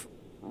half.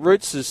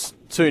 Roots is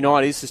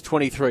 $2.90. This is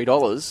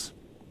 $23.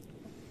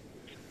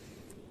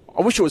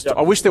 I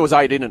wish there was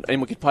 8 in it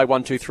and we could play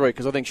 1, 2, 3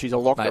 because I think she's a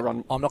lock to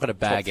run. I'm not going to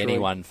bag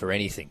anyone for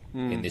anything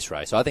in this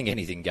race. I think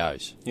anything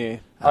goes. Yeah.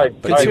 But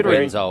if it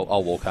wins,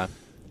 I'll walk home.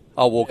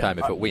 I'll walk home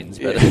if it wins.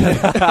 But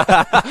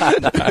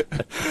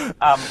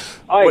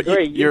I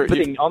agree.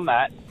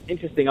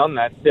 Interesting on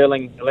that,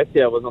 Sterling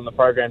Alessio was on the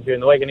program during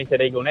the week and he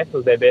said Eagle Nest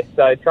was their best.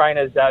 So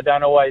trainers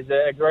don't always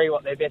agree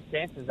what their best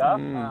chances are.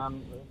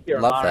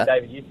 Love that.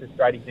 David Eustace,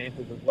 great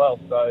examples as well.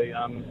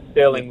 So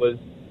Sterling was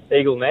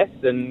Eagle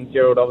Nest and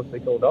Gerald obviously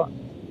Called On.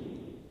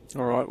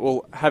 All right.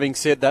 Well, having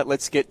said that,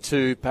 let's get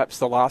to perhaps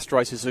the last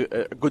race as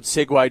a good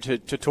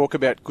segue to talk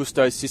about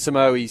Gusto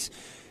Sissimo.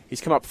 He's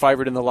come up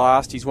favourite in the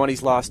last. He's won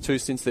his last 2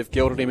 since they've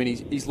gelded him, and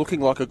he's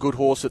looking like a good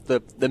horse at the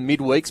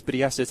midweeks, but he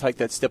has to take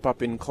that step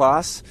up in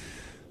class.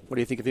 What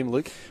do you think of him,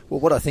 Luke?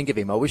 Well, what I think of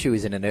him, I wish he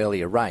was in an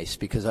earlier race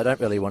because I don't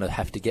really want to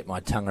have to get my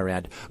tongue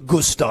around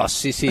Gusto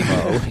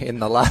Sissimo in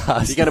the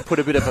last. You're going to put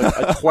a bit of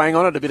a twang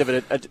on it, a bit of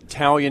an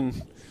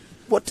Italian.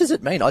 What does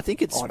it mean? I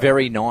think it's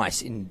very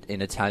nice in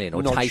Italian,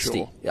 or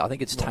tasty. Sure. I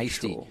think it's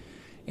tasty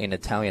in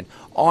Italian.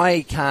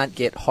 I can't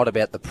get hot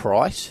about the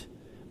price,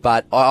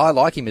 but I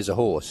like him as a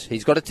horse.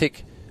 He's got to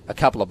tick a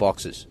couple of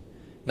boxes.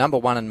 Number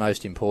 1, and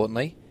most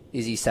importantly,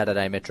 is he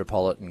Saturday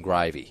Metropolitan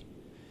gravy.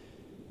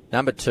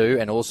 Number 2,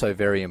 and also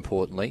very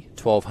importantly,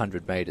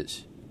 1,200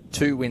 metres.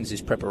 2 wins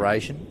this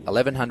preparation,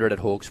 1,100 at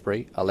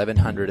Hawkesbury,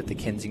 1,100 at the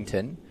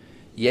Kensington.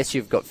 Yes,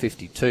 you've got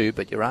 52,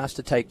 but you're asked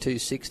to take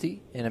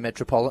 260 in a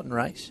Metropolitan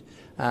race.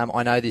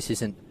 I know this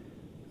isn't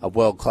a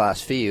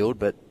world-class field,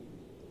 but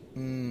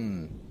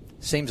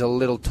seems a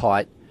little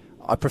tight.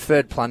 I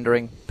preferred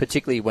Plundering,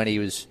 particularly when he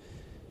was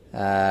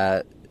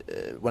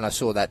when I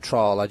saw that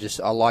trial.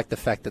 I like the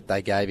fact that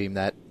they gave him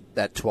that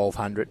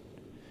 1,200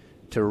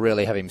 to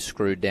really have him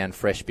screwed down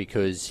fresh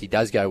because he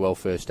does go well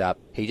first up.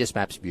 He just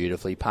maps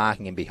beautifully,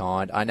 parking him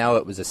behind. I know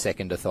it was a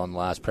second-a-thon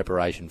last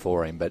preparation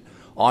for him, but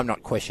I'm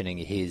not questioning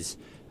his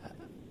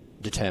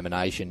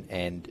determination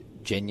and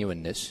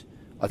genuineness.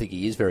 I think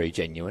he is very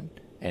genuine,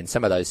 and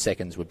some of those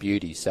seconds were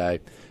beauties. So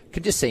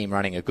can just see him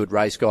running a good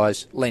race,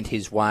 guys. Lent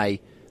his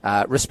way.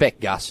 Respect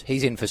Gus.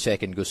 He's in for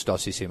second, Gusto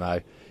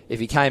Sissimo. If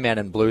he came out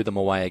and blew them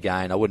away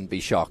again, I wouldn't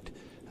be shocked.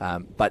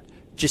 But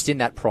just in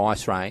that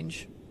price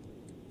range,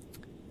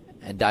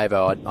 and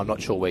Davo, I'm not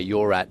sure where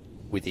you're at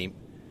with him,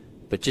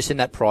 but just in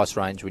that price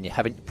range when you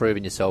haven't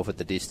proven yourself at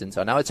the distance,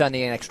 I know it's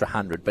only an extra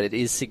 100, but it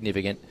is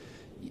significant.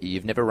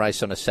 You've never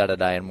raced on a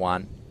Saturday and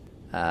won.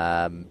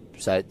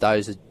 So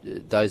those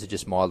are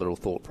just my little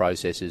thought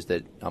processes.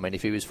 That, I mean,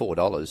 if he was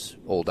 $4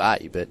 all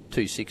day, but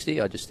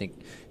 $260, I just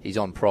think he's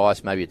on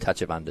price, maybe a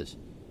touch of unders.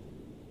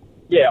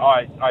 Yeah,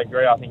 I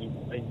agree. I think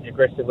he's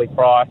aggressively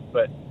priced,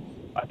 but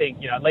I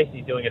think at least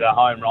he's doing it at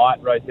home, right?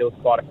 Rosehill's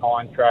quite a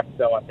kind track,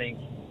 so I think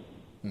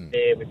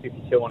there with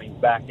 52 on his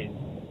back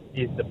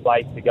is the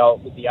place to go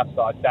with the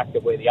upside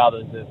factor where the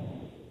others are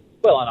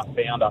well enough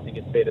found. I think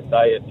it's fair to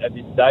say at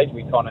this stage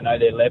we kind of know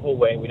their level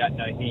where we don't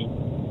know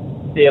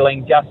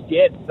ceiling just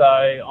yet. So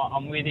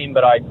I'm with him,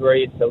 but I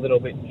agree it's a little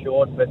bit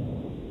short. But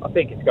I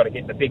think it's got to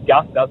get the big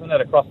gust, doesn't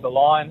it, across the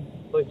line?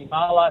 Lucy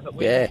Marlow, if it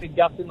wins the big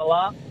gust in the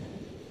last.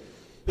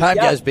 Home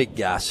goes Big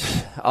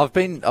Gus. I've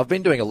been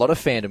doing a lot of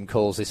fandom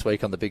calls this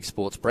week on the Big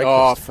Sports Breakfast.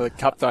 Oh, for the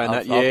Cup Day and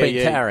that, I've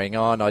been carrying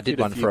on. I did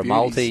one for a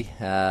multi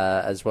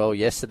as well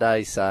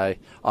yesterday, so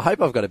I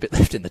hope I've got a bit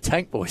left in the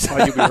tank, boys. Oh,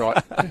 you'll be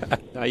right.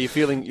 No,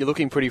 you're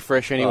looking pretty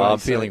fresh anyway. I'm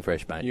feeling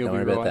fresh, mate. Don't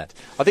worry about that.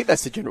 I think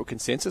that's the general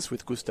consensus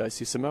with Gusto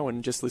Sissimo,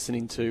 and just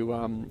listening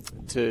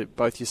to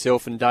both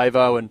yourself and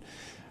Davo and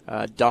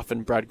Duff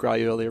and Brad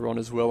Gray earlier on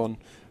as well on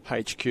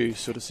HQ,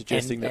 sort of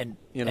suggesting that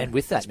and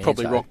with that, it's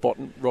probably rock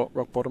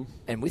bottom.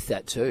 And with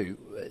that too,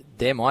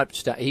 he might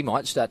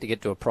start to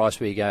get to a price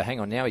where you go, hang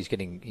on, now he's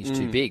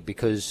too big,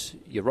 because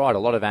you're right. A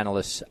lot of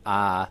analysts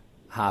are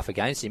half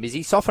against him. Is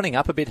he softening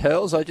up a bit,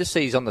 Hurls? I just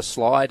see he's on the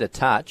slide a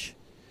touch.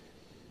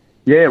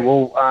 Yeah,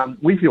 well,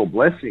 With Your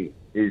Blessing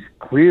is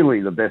clearly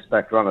the best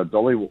back runner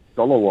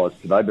dollar-wise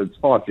today, but it's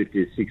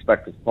 $5.50 a 6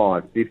 back to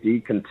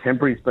 $5.50.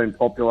 Contemporary's been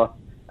popular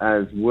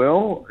as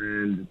well,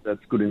 and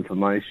that's good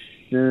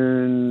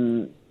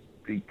information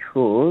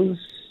because,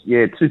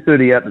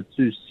 $2.30 out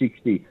to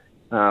 $2.60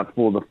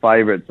 for the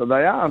favourite. So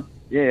they are,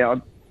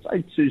 I'd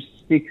say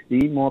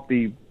 $2.60 might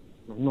be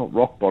not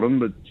rock bottom,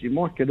 but you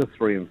might get a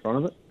 3 in front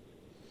of it.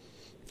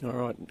 All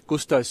right.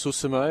 Gusto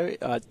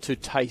Susimo, to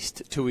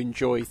taste, to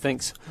enjoy.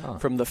 Thanks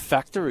from the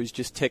Factor, who's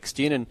just texted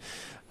in.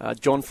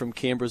 And John from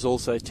Canberra's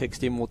also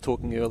texted in. We were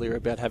talking earlier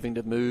about having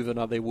to move and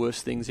are there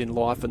worse things in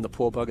life, and the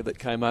poor bugger that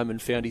came home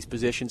and found his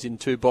possessions in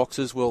 2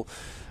 boxes. Well,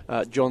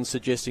 John's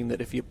suggesting that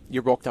if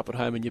you're rocked up at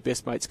home and your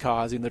best mate's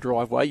car's in the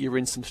driveway, you're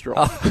in some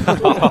strife.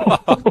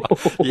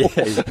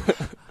 Yeah.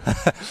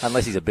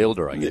 Unless he's a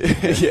builder, I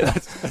guess. Yeah,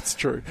 that's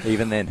true.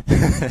 Even then.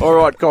 All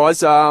right, guys.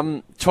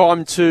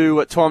 Time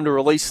to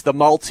release the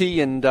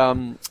multi and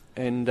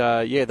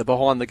the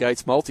behind the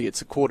gates multi.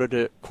 It's a quarter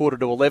to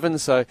 11,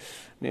 so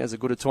now's as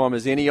good a time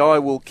as any. I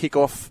will kick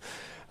off.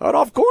 And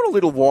I've gone a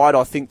little wide,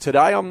 I think,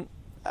 today. I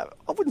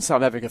wouldn't say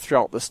I'm having a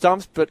throw at the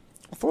stumps, but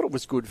I thought it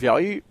was good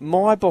value.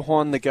 My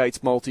behind the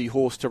gates multi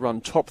horse to run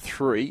top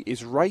 3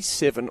 is race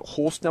 7,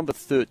 horse number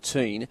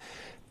 13.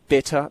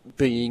 Better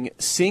being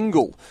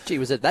single. Gee,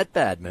 was it that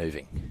bad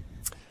moving?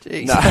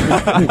 Jeez. No,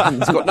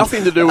 it's got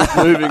nothing to do with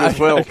moving as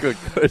well. Good.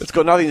 It's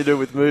got nothing to do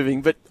with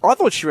moving, but I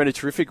thought she ran a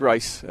terrific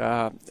race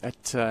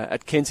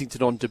at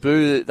Kensington on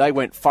debut. They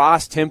went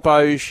fast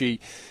tempo. She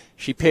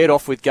paired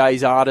off with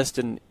Gaze Artist,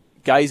 and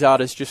Gaze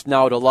Artist just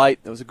nailed her late.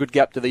 There was a good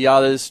gap to the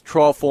others.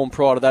 Trial form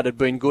prior to that had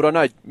been good. I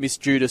know Miss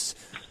Judas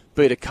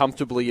beat her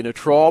comfortably in a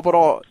trial, but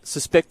I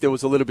suspect there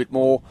was a little bit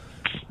more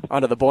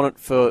under the bonnet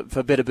for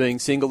Better Being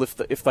Single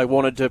if they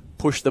wanted to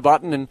push the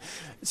button. And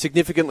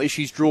significantly,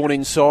 she's drawn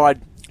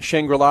inside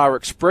Shangri-La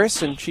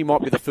Express, and she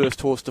might be the first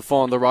horse to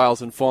find the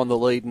rails and find the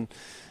lead,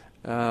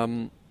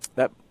 and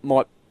that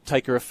might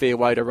take her a fair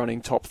way to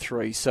running top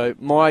 3. So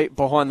my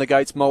behind the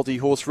gates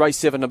multi-horse, race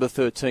 7, number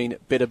 13,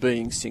 Better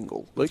Being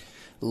Single. Luke?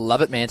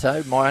 Love it,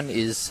 Manto. Mine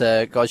is,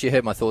 guys, you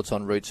heard my thoughts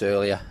on Roots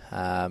earlier.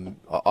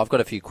 I've got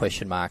a few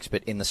question marks,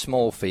 but in the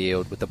small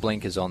field with the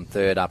blinkers on,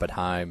 third up at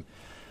home,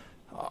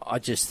 I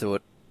just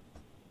thought,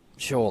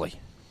 surely.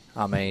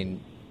 I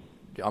mean,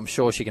 I'm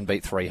sure she can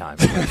beat 3 home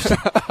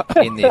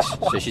in this.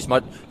 So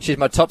she's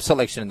my top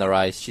selection in the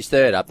race. She's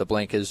third up, the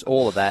blinkers,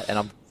 all of that.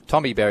 And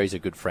Tommy Berry's a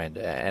good friend,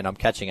 and I'm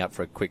catching up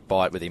for a quick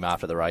bite with him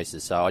after the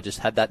races. So I just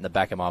had that in the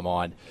back of my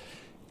mind.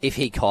 If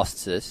he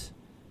costs us,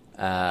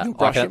 I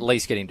can at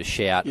least get him to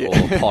shout or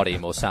pot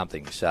him or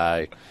something.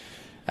 So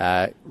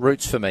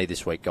Roots for me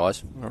this week,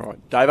 guys. All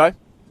right. Davo?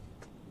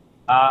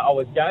 I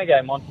was going to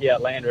go Monty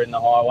Outlander in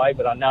the highway,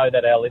 but I know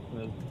that our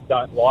listeners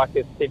don't like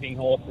us tipping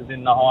horses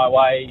in the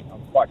highway.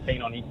 I'm quite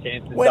keen on his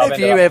chances. When have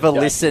you ever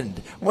listened?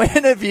 When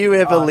have you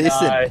ever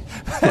listened?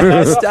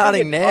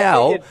 Starting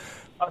now.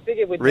 I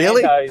figured with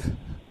really? Nando's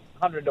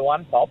 100 to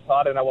 1 pop.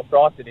 I don't know what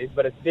price it is,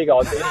 but it's big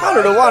odds. Anyway.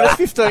 100 to 1, it's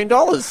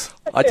 $15.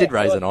 I did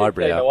raise an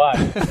eyebrow.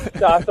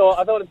 So I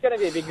thought it's going to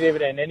be a big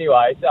dividend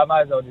anyway. So I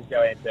might as well just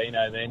go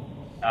Antino then.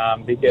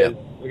 Because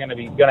we're going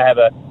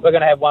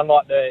to have one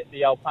like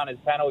the old punters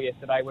panel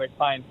yesterday, where it's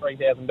paying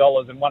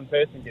 $3,000 and one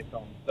person gets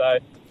on. So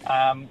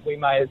we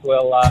may as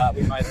well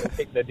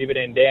kick the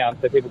dividend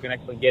down so people can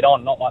actually get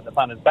on, not like the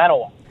punters panel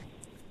one.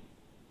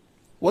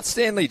 What's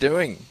Stanley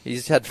doing?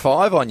 He's had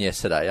 5 on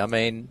yesterday. I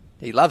mean,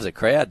 he loves a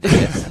crowd,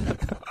 yes.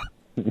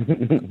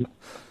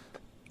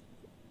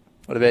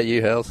 What about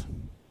you, Hurls?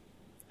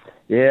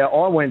 Yeah,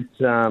 I went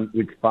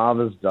with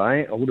Father's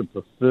Day. I would have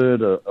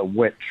preferred a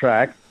wet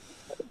track.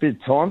 A bit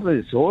of time for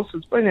this horse.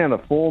 It's been out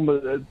of form,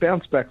 but it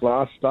bounced back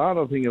last start.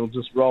 I think it'll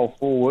just roll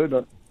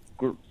forward.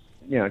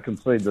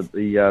 Concede that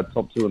the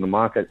top 2 in the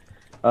market,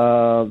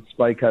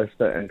 Spay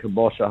Coaster and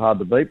Kibosh, are hard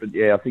to beat. But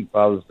yeah, I think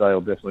Father's Day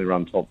will definitely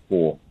run top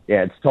 4.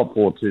 Yeah, it's top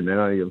 4 too, man.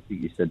 I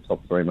think you said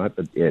top 3, mate,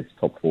 but yeah, it's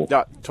top 4.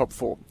 No, top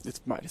 4.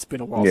 It's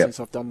been a while since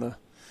I've done the.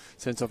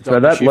 So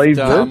that shift. leaves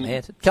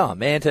Manton. Come on,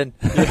 Manton.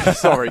 Yeah,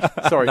 sorry,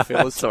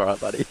 fellas. It's all right,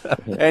 buddy.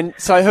 And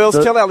so, Hurls,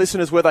 tell our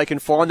listeners where they can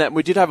find that. And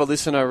we did have a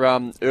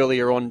listener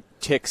earlier on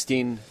text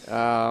in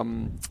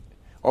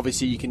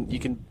obviously you can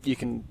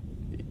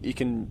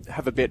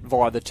have a bet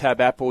via the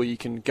Tab app, or you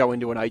can go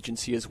into an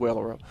agency as well,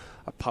 or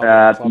a pub.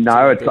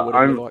 No, it's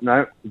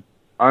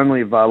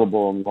only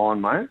available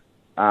online, mate.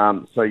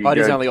 So you it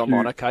is only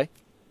online. Okay.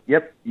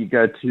 Yep, you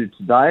go to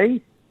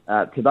today's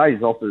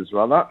offers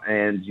rather,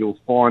 and you'll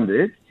find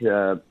it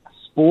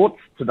sports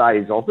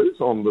today's offers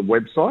on the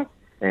website.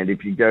 And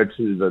if you go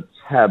to the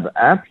Tab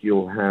app,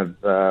 you'll have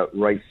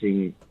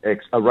racing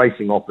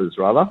offers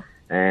rather,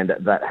 and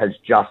that has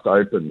just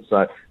opened.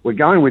 So we're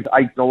going with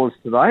 $8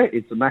 today.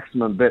 It's a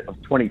maximum bet of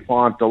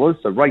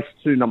 $25. So race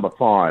 2, number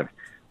 5,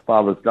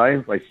 Father's Day.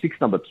 Race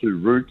 6, number 2,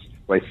 Roots.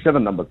 Race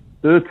 7, number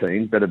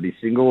 13, Better Be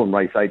Single. And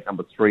race 8,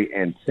 number 3,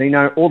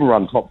 Antino. All to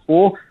run top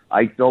 4,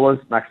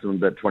 $8, maximum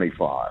bet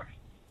 25.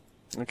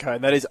 Okay,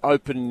 and that is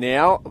open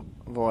now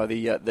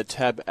via the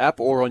Tab app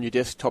or on your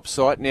desktop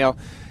site. Now,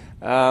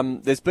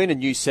 there's been a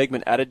new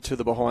segment added to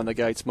the Behind the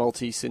Gates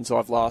multi since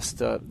I've last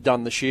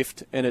done the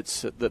shift, and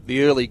it's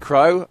the Early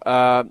Crow.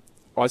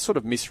 I sort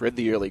of misread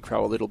the Early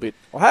Crow a little bit.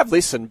 I have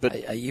listened,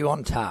 but... Are you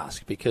on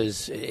task?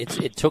 Because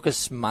it took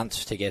us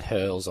months to get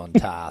Hurls on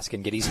task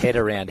and get his head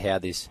around how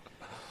this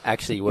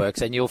actually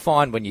works. And you'll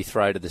find when you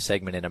throw to the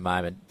segment in a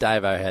moment,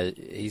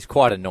 he's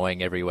quite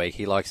annoying every week.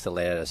 He likes to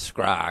let us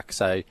skrark.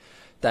 So,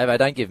 Davo,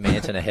 don't give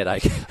Manton a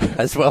headache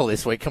as well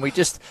this week. Can we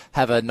just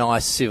have a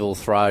nice civil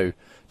throw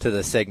to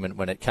the segment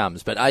when it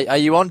comes? But are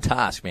you on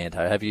task,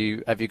 Manto? Have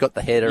you got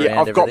the head around everything?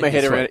 Yeah, I've got my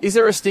head around it. Is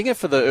there a stinger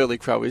for the Early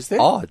Crow, is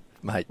there? Oh,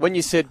 mate. When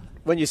you said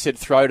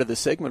throw to the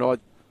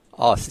segment,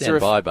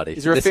 stand by, buddy.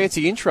 Is there a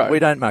fancy intro? We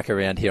don't muck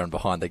around here on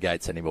Behind the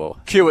Gates anymore.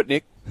 Cue it,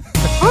 Nick.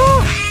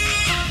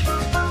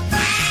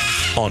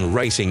 On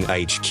Racing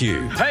HQ.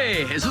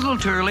 Hey, it's a little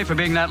too early for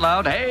being that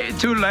loud. Hey,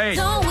 too late.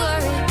 Don't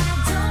worry,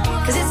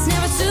 'cause it's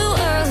never too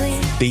early.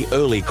 The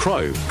Early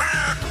Crow.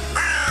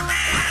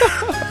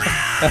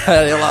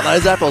 You like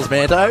those apples,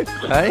 Manto?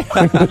 Hey?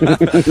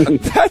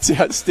 That's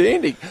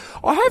outstanding.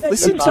 I have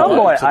listened to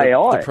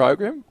the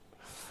program.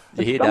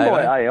 You hear, Done Dave?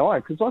 by AI,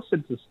 because I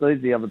said to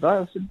Steve the other day,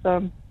 I said,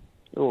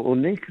 or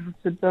Nick, I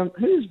said,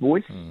 whose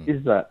voice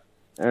is that?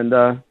 And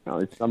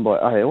it's done by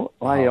AI.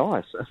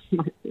 So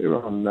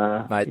we're on.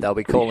 Mate, they'll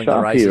be calling the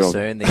races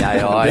soon. The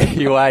AI.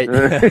 You wait.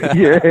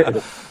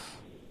 Yeah.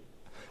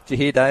 Did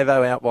you hear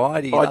Davo out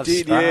wide? I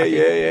did.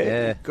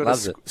 Yeah. Got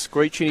Loves a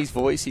screech in his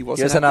voice. He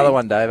wasn't. Here's another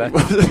one, Davo.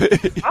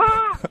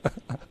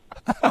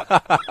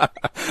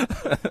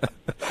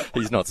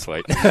 He's not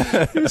sweet.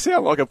 You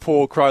sound like a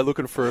poor crow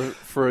looking for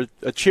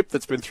a chip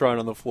that's been thrown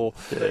on the floor.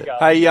 Yeah.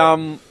 Hey,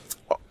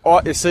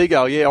 a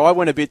seagull. Yeah, I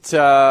went a bit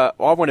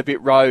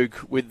rogue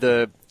with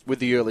the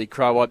Early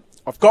Crow.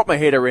 I've got my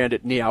head around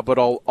it now, but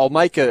I'll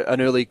make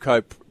an Early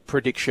Crow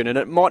prediction, and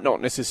it might not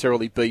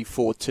necessarily be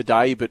for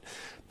today, but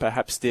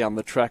perhaps down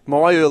the track.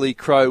 My Early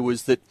Crow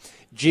was that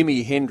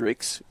Jimi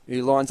Hendrix,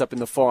 who lines up in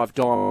the 5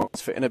 diamonds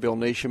for Annabelle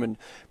Neesham and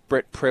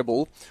Brett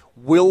Preble,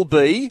 will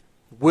be,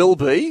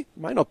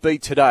 may not be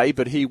today,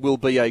 but he will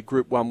be a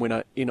Group 1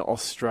 winner in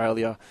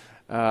Australia.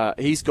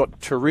 He's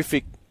got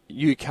terrific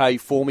UK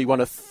form. He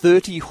won a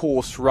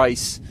 30-horse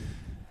race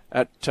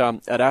at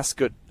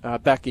Ascot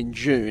back in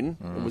June.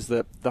 It was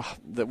the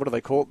what do they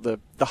call it?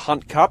 The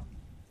Hunt Cup.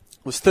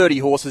 It was 30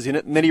 horses in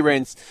it, and then he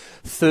ran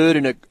third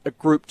in a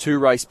Group 2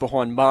 race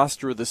behind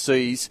Master of the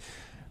Seas,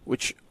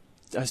 which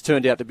has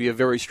turned out to be a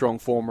very strong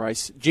form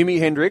race. Jimi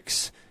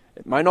Hendrix,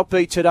 it may not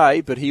be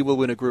today, but he will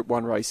win a Group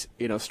 1 race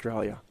in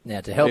Australia.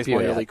 Now, to help you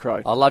out, Early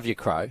Crow. I love your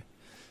crow.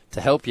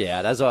 To help you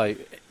out, as I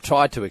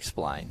tried to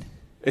explain.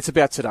 It's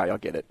about today, I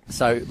get it.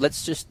 So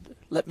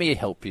let me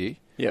help you.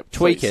 Yep,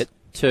 tweak please. it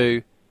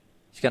to,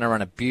 he's going to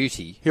run a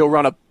beauty. He'll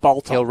run a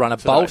bolter. He'll run a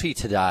today. bolty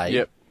today.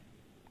 Yep.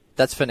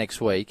 That's for next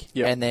week.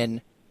 Yep. And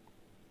then,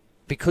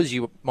 because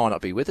you might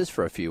not be with us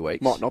for a few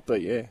weeks. Might not be,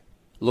 yeah.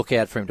 Look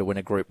out for him to win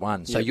a Group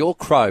 1. So Yep. your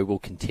crow will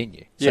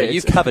continue. So Yeah,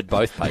 you've covered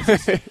both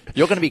bases.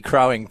 You're going to be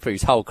crowing for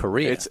his whole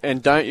career.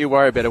 And don't you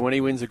worry about it. When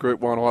he wins a Group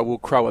 1, I will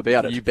crow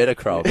about it. You better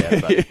crow about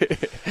it, buddy.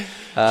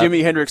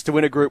 Jimi Hendrix to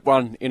win a Group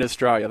 1 in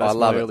Australia. That's I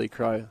love my it. Early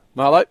Crow.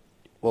 Marlow?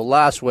 Well,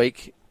 last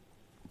week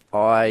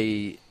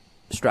I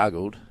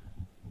struggled.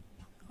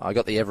 I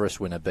got the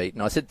Everest winner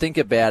beaten. I said, think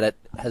about it,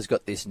 has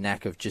got this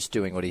knack of just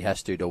doing what he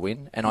has to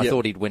win. And I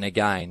thought he'd win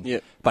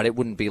again, but it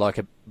wouldn't be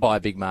by a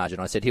big margin.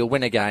 I said, he'll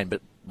win again,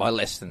 but by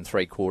less than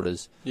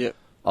 3/4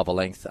 of a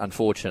length.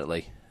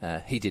 Unfortunately,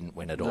 he didn't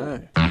win at all.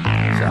 No.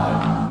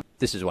 So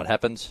this is what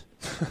happens.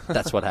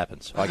 That's what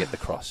happens. I get the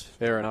cross.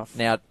 Fair enough.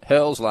 Now,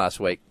 Hurls last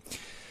week,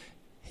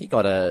 he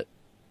got a...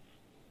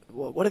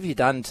 What have you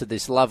done to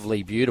this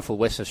lovely, beautiful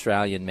West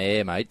Australian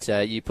mare, mate?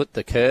 You put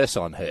the curse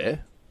on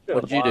her.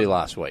 What did you do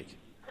last week?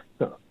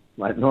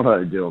 Mate, not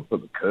only did I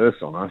put the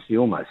curse on her, she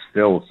almost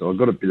fell, so I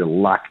got a bit of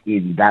luck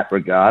in that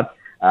regard.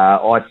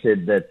 I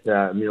said that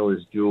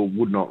Amelia's Jewel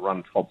would not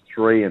run top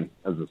 3, and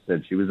as I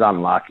said, she was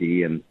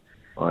unlucky, and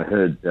I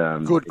heard...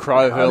 Good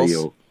crow,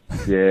 Hurls.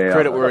 Yeah.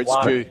 Credit where it's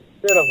due.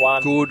 Should have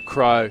won. Good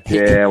crow.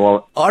 Yeah,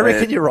 well... I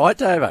reckon you're right,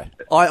 Davo.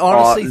 I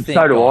honestly think...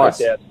 So do I.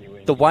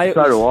 The way it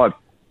So was,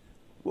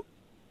 do I.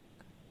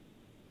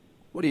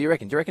 What do you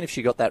reckon? Do you reckon if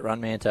she got that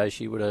run, Manto,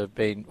 she would have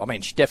been... I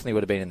mean, she definitely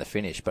would have been in the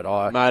finish, but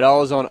Mate, I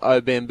was on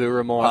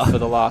Obamburamine for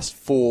the last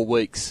 4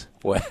 weeks.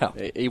 Wow.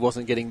 He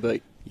wasn't getting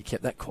beat. You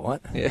kept that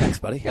quiet. Yeah. Thanks,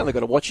 buddy. You only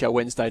got to watch our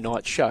Wednesday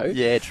night show.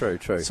 Yeah, true.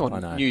 It's on I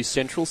know. News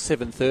Central,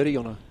 7:30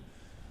 on a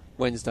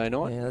Wednesday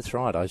night. Yeah, that's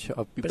right.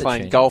 I'll be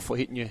playing golf or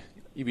hitting you.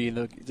 You'd be in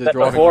the That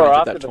driving before or range at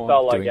after that the time.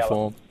 solo doing gallop?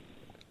 form.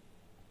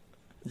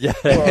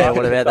 Yeah,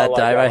 what about that,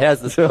 Davo?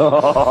 How's the,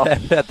 how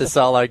about the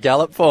solo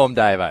gallop form,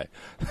 Davo?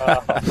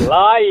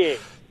 Lying.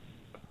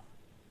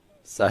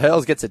 So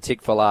Hurls gets a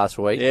tick for last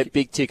week. Yeah,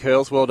 big tick,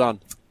 Hurls. Well done.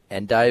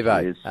 And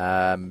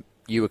Davo,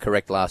 you were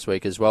correct last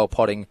week as well,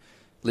 potting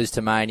Liz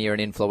Tamania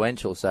and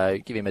Influential. So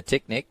give him a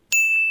tick, Nick.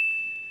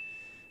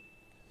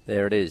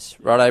 There it is.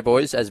 Righto,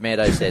 boys. As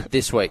Mando said,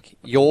 this week,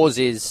 yours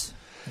is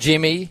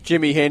Jimmy.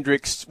 Jimi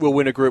Hendrix will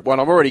win a Group 1.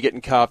 I'm already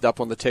getting carved up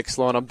on the text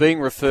line. I'm being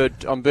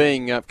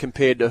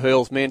compared to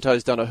Hurls.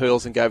 Manto's done a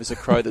Hurls and gave us a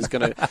crow that's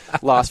going to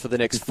last for the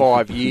next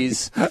 5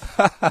 years.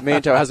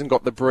 Manto hasn't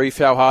got the brief.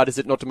 How hard is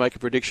it not to make a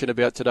prediction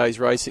about today's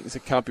racing?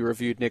 It can't be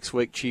reviewed next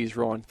week. Cheers,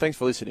 Ryan. Thanks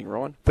for listening,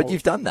 Ryan. But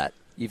you've done that.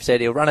 You've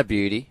said he'll run a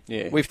beauty.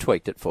 Yeah. We've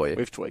tweaked it for you.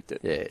 We've tweaked it.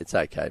 Yeah, it's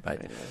okay, mate.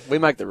 Yeah. We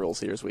make the rules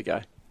here as we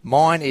go.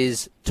 Mine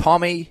is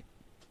Tommy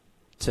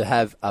to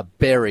have a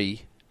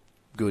very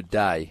good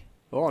day.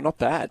 Oh, not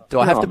bad. Do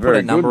I have to put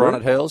a number good,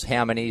 on it, Hurls?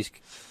 How many he's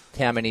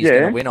going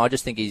to win? I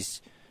just think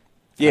he's...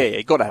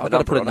 Yeah, got to have I've got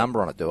to put a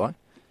number on it, do I?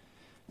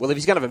 Well, if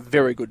he's going to have a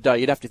very good day,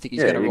 you'd have to think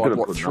he's going to ride,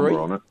 what, 3?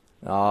 On it.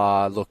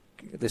 Look,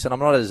 listen, I'm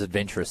not as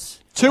adventurous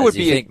 2 as would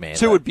you be think, man.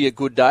 2 would be a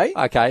good day.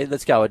 Okay,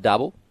 let's go a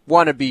double.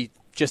 1 would be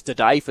just a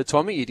day for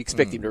Tommy. You'd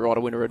expect him to ride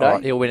a winner a day. All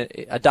right, he'll win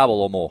a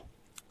double or more.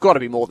 Got to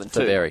be more than 2.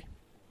 For very.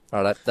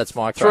 All right, that's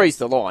my crow. 3's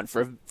the line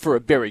for a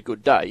very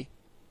good day.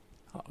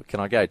 Oh,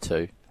 can I go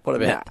 2? What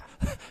about...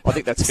 I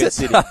think that's Fit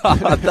City.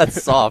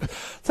 That's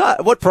soft. So,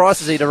 what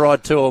price is he to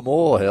ride 2 or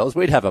more, Hills?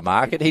 We'd have a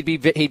market. He'd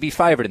be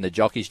favoured in the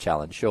Jockeys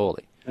Challenge,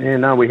 surely. Yeah,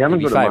 no, we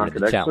haven't got a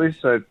market, actually.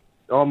 Challenge. So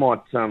I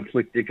might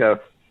flick Dicko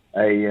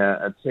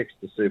a text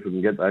to see if we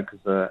can get that,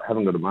 because I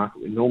haven't got a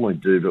market. We normally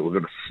do, but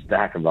we've got a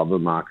stack of other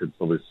markets,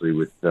 obviously,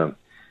 with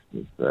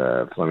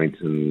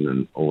Flemington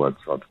and all that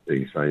type of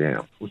thing. So, yeah,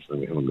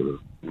 unfortunately, we haven't got a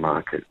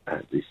market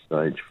at this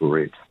stage for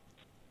it.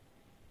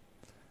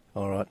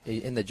 All right.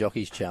 In the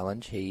Jockeys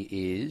Challenge, he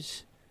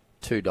is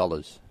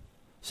 $2.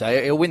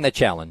 So he'll win the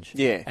challenge.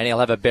 Yeah. And he'll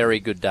have a very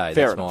good day.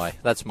 Fair enough.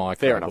 That's my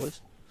Fair call, enough.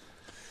 boys.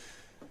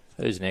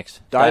 Who's next?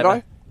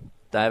 Davo?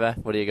 Davo,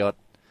 what do you got?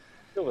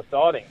 Still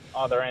deciding.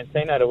 Either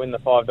Antino to win the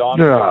 5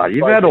 diamonds.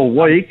 You've had all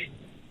week.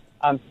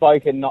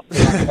 Unspoken not to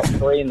run top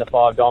 3 in the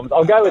 5 diamonds.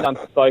 I'll go with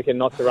unspoken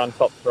not to run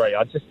top 3.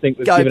 I just think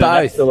we've Go given both.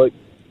 an absolute...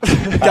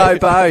 Go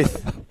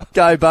both.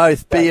 Go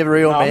both. Be a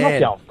real man.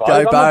 I'm not going both. Go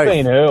I'm both. not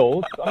being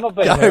hurled. I'm not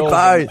being Go hurled.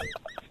 both.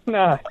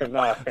 No.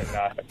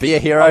 Be a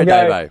hero, I'll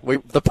go-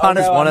 Davo. The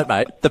punters want it,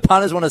 mate. The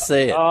punters want to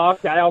see it. Oh,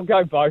 okay, I'll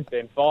go both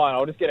then. Fine,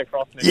 I'll just get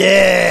across.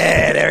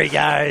 Yeah, there he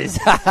goes.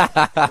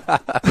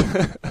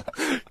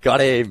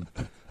 Got him.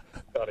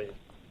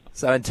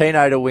 So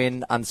Antino to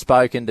win,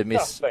 unspoken to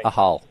miss a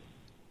hole.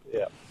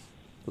 Yeah.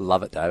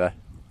 Love it, Davo.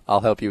 I'll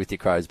help you with your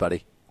crows,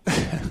 buddy.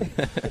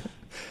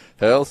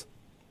 Hurls?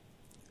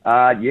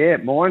 Yeah,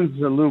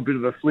 mine's a little bit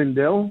of a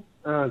Flindell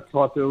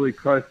type early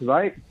crow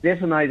today.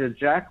 Detonator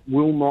Jack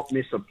will not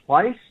miss a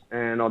place,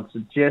 and I'd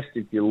suggest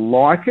if you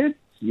like it,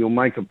 you'll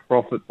make a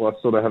profit by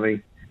sort of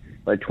having,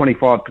 say,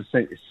 25%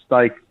 your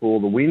stake for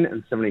the win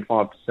and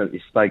 75%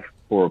 your stake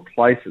for a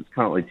place. It's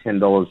currently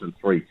 $10 and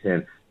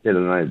 $3.10.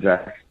 Detonator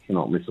Jack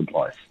cannot miss a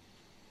place.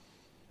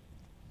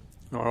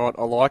 All right,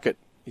 I like it.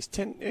 He's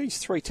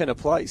 $3.10 a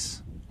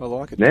place. I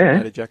like it. Yeah.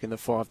 Detonator Jack in the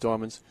 5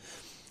 diamonds.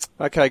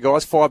 Okay,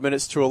 guys, 5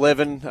 minutes to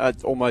 11.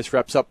 Almost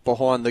wraps up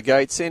behind the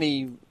gates.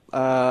 Any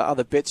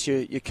other bets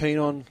you're keen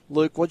on,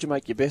 Luke? What'd you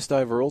make your best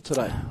overall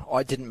today?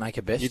 I didn't make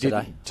a best You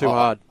today. didn't? Too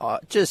hard?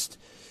 Just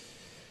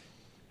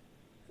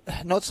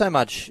not so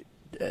much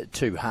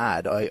too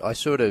hard. I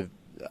sort of...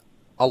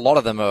 A lot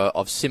of them are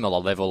of similar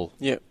level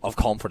of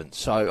confidence,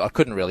 so I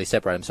couldn't really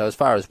separate them. So as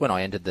far as when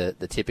I entered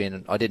the tip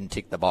in, I didn't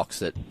tick the box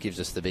that gives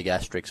us the big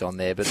asterisk on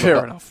there. But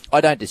Fair enough. I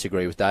don't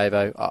disagree with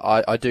Davo.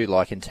 I do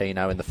like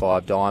Antino in the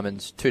 5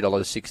 diamonds.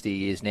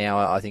 $2.60 is now.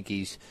 I think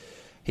he's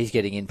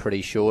getting in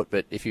pretty short,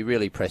 but if you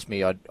really press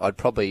me, I'd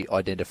probably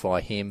identify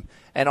him.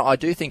 And I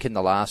do think in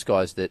the last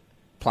guys that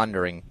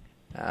Plundering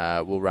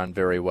will run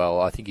very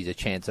well. I think he's a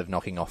chance of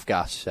knocking off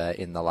Gus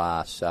in the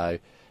last, so...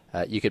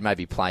 you could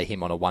maybe play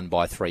him on a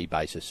 1-by-3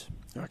 basis.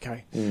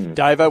 Okay.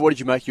 Davo, what did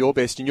you make your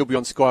best? And you'll be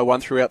on Sky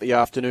 1 throughout the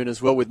afternoon as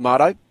well with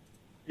Marlow.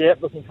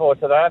 Yep, looking forward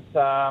to that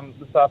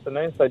this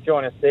afternoon. So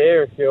join us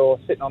there if you're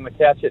sitting on the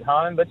couch at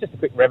home. But just a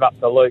quick rev up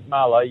to Luke.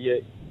 Marlow,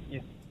 you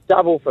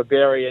double for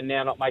Berry and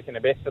now not making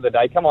the best for the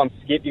day. Come on,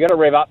 Skip. You've got to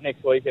rev up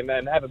next week and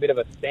then have a bit of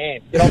a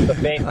stance. Get off the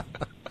fence.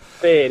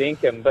 Fair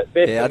income. But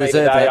best Yeah, for I me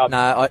deserve today.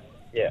 that.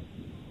 Yeah.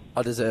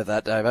 I deserve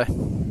that,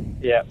 Davo.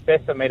 Yeah,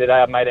 best for me today.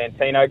 I've made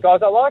Antino.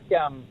 Guys, I like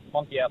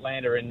Monty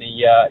Outlander in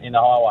the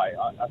highway.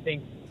 I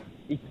think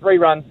his 3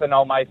 runs for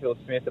Noel Mayfield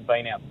Smith have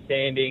been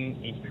outstanding.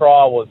 His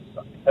trial was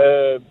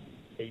superb.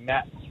 He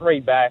mapped 3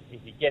 back,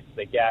 if he gets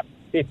the gap,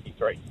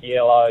 53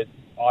 kilos.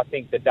 I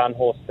think the done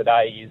horse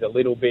today is a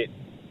little bit...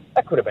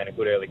 That could have been a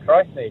good early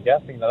cross. There you go,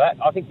 thinking of that.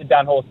 I think the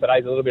done horse today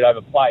is a little bit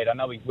overplayed. I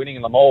know he's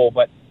winning them all,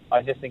 but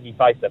I just think he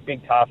faced a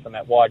big task on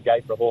that wide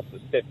gate for a horse that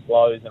steps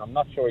slows, and I'm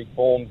not sure his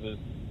form's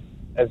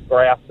as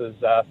grouse as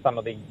some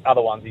of the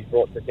other ones he's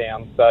brought to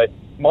town. So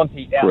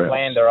Monty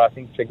Outlander, I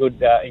think, is a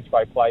good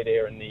each-way play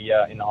there in the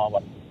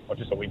highway, or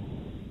just a win.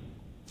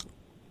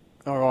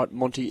 All right,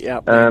 Monty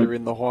Outlander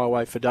in the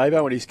highway for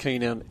Davo, and he's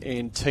keen on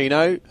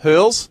Antino.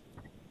 Hurls?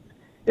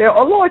 Yeah,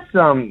 I liked.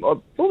 I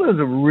thought there was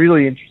a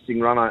really interesting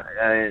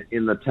runner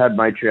in the Tab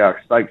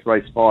Matriarch Stakes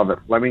Race 5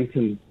 at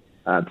Flemington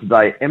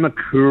today. Emma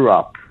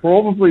Kura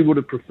probably would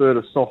have preferred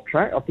a soft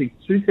track. I think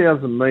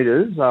 2,000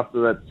 metres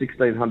after that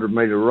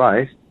 1,600-metre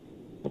race.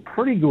 A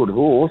pretty good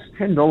horse,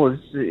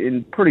 $10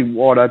 in pretty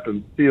wide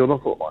open field. I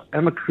thought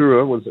Emma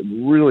Kura was a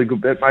really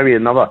good bet. Maybe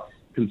another,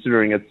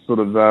 considering it's sort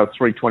of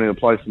 $3.20 to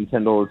place and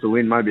 $10 to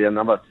win. Maybe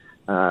another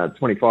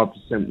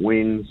 25%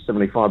 win,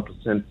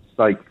 75%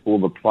 stake for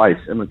the place.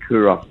 Emma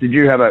Kura. Did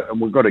you have and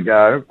we've got to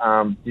go.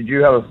 Did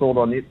you have a thought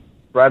on it,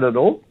 Brad, at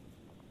all?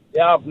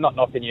 Yeah, I'm not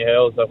knocking your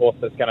Hurls. A horse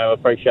that's going to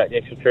appreciate the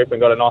extra trip and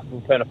got a nice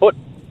little turn of foot.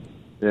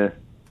 Yeah.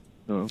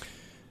 Oh.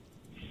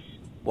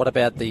 What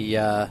about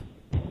the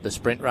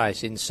sprint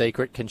race in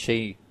secret? Can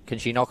she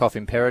knock off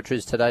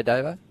Imperatriz today,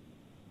 Davo?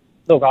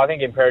 Look, I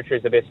think Imperatriz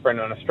is the best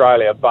sprinter in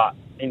Australia, but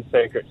in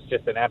secret's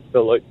just an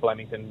absolute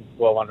Flemington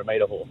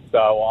 1,200-metre horse.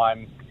 So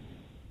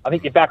I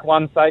think you back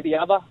one, save the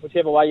other,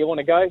 whichever way you want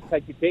to go.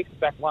 Take your picks,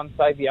 back one,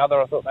 save the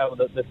other. I thought they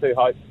were the two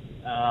hopes,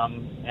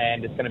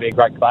 and it's going to be a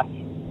great clash.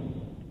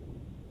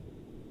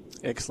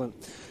 Excellent.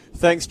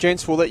 Thanks,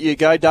 gents. We'll let you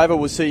go. David,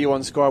 we'll see you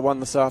on Sky 1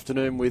 this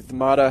afternoon with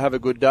Mardo. Have a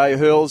good day.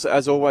 Hurls,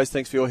 as always,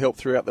 thanks for your help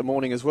throughout the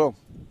morning as well.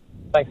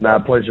 Thanks. No,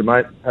 pleasure,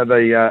 mate. Have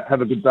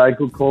a good day.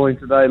 Good calling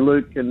today,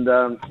 Luke. And,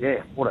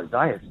 what a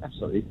day. It's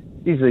absolutely...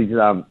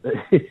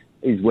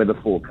 These weather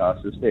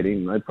forecasters said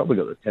they've probably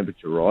got the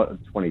temperature right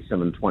at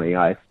 27,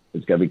 28.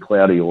 It's going to be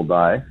cloudy all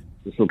day.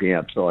 Just looking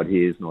outside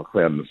here, there's not a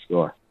cloud in the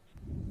sky.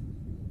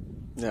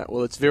 Yeah,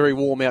 well, it's very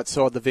warm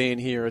outside the van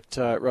here at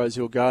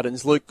Rosehill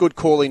Gardens. Luke, good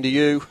calling to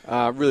you.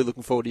 Really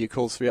looking forward to your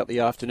calls throughout the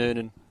afternoon,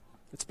 and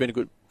it's been a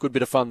good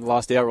bit of fun the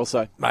last hour or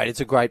so. Mate,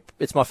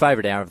 it's my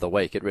favourite hour of the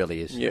week. It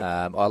really is. Yep.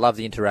 I love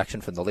the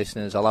interaction from the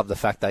listeners. I love the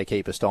fact they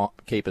keep us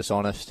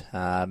honest.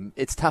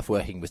 It's tough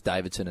working with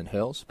Davidson and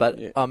Hurls, but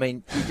I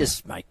mean, you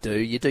just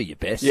you do your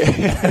best.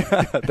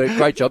 Yeah. But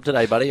great job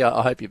today, buddy.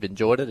 I hope you've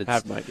enjoyed it.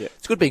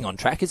 It's good being on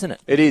track, isn't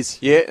it? It is.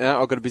 Yeah.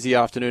 No, I've got a busy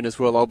afternoon as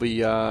well. I'll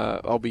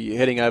be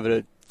heading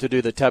over to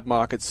do the tab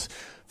markets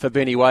for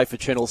Benny Way for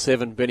Channel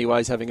 7. Benny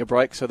Way's having a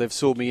break, so they've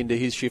sold me into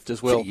his shift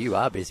as well. Gee, you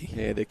are busy.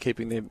 Yeah, they're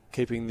getting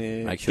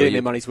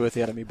their money's worth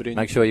out of me. But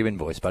make sure you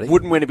invoice, buddy.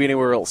 Wouldn't want to be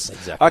anywhere else.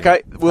 Exactly.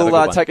 Okay,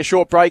 we'll take a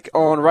short break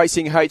on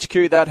Racing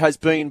HQ. That has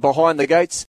been Behind the Gates.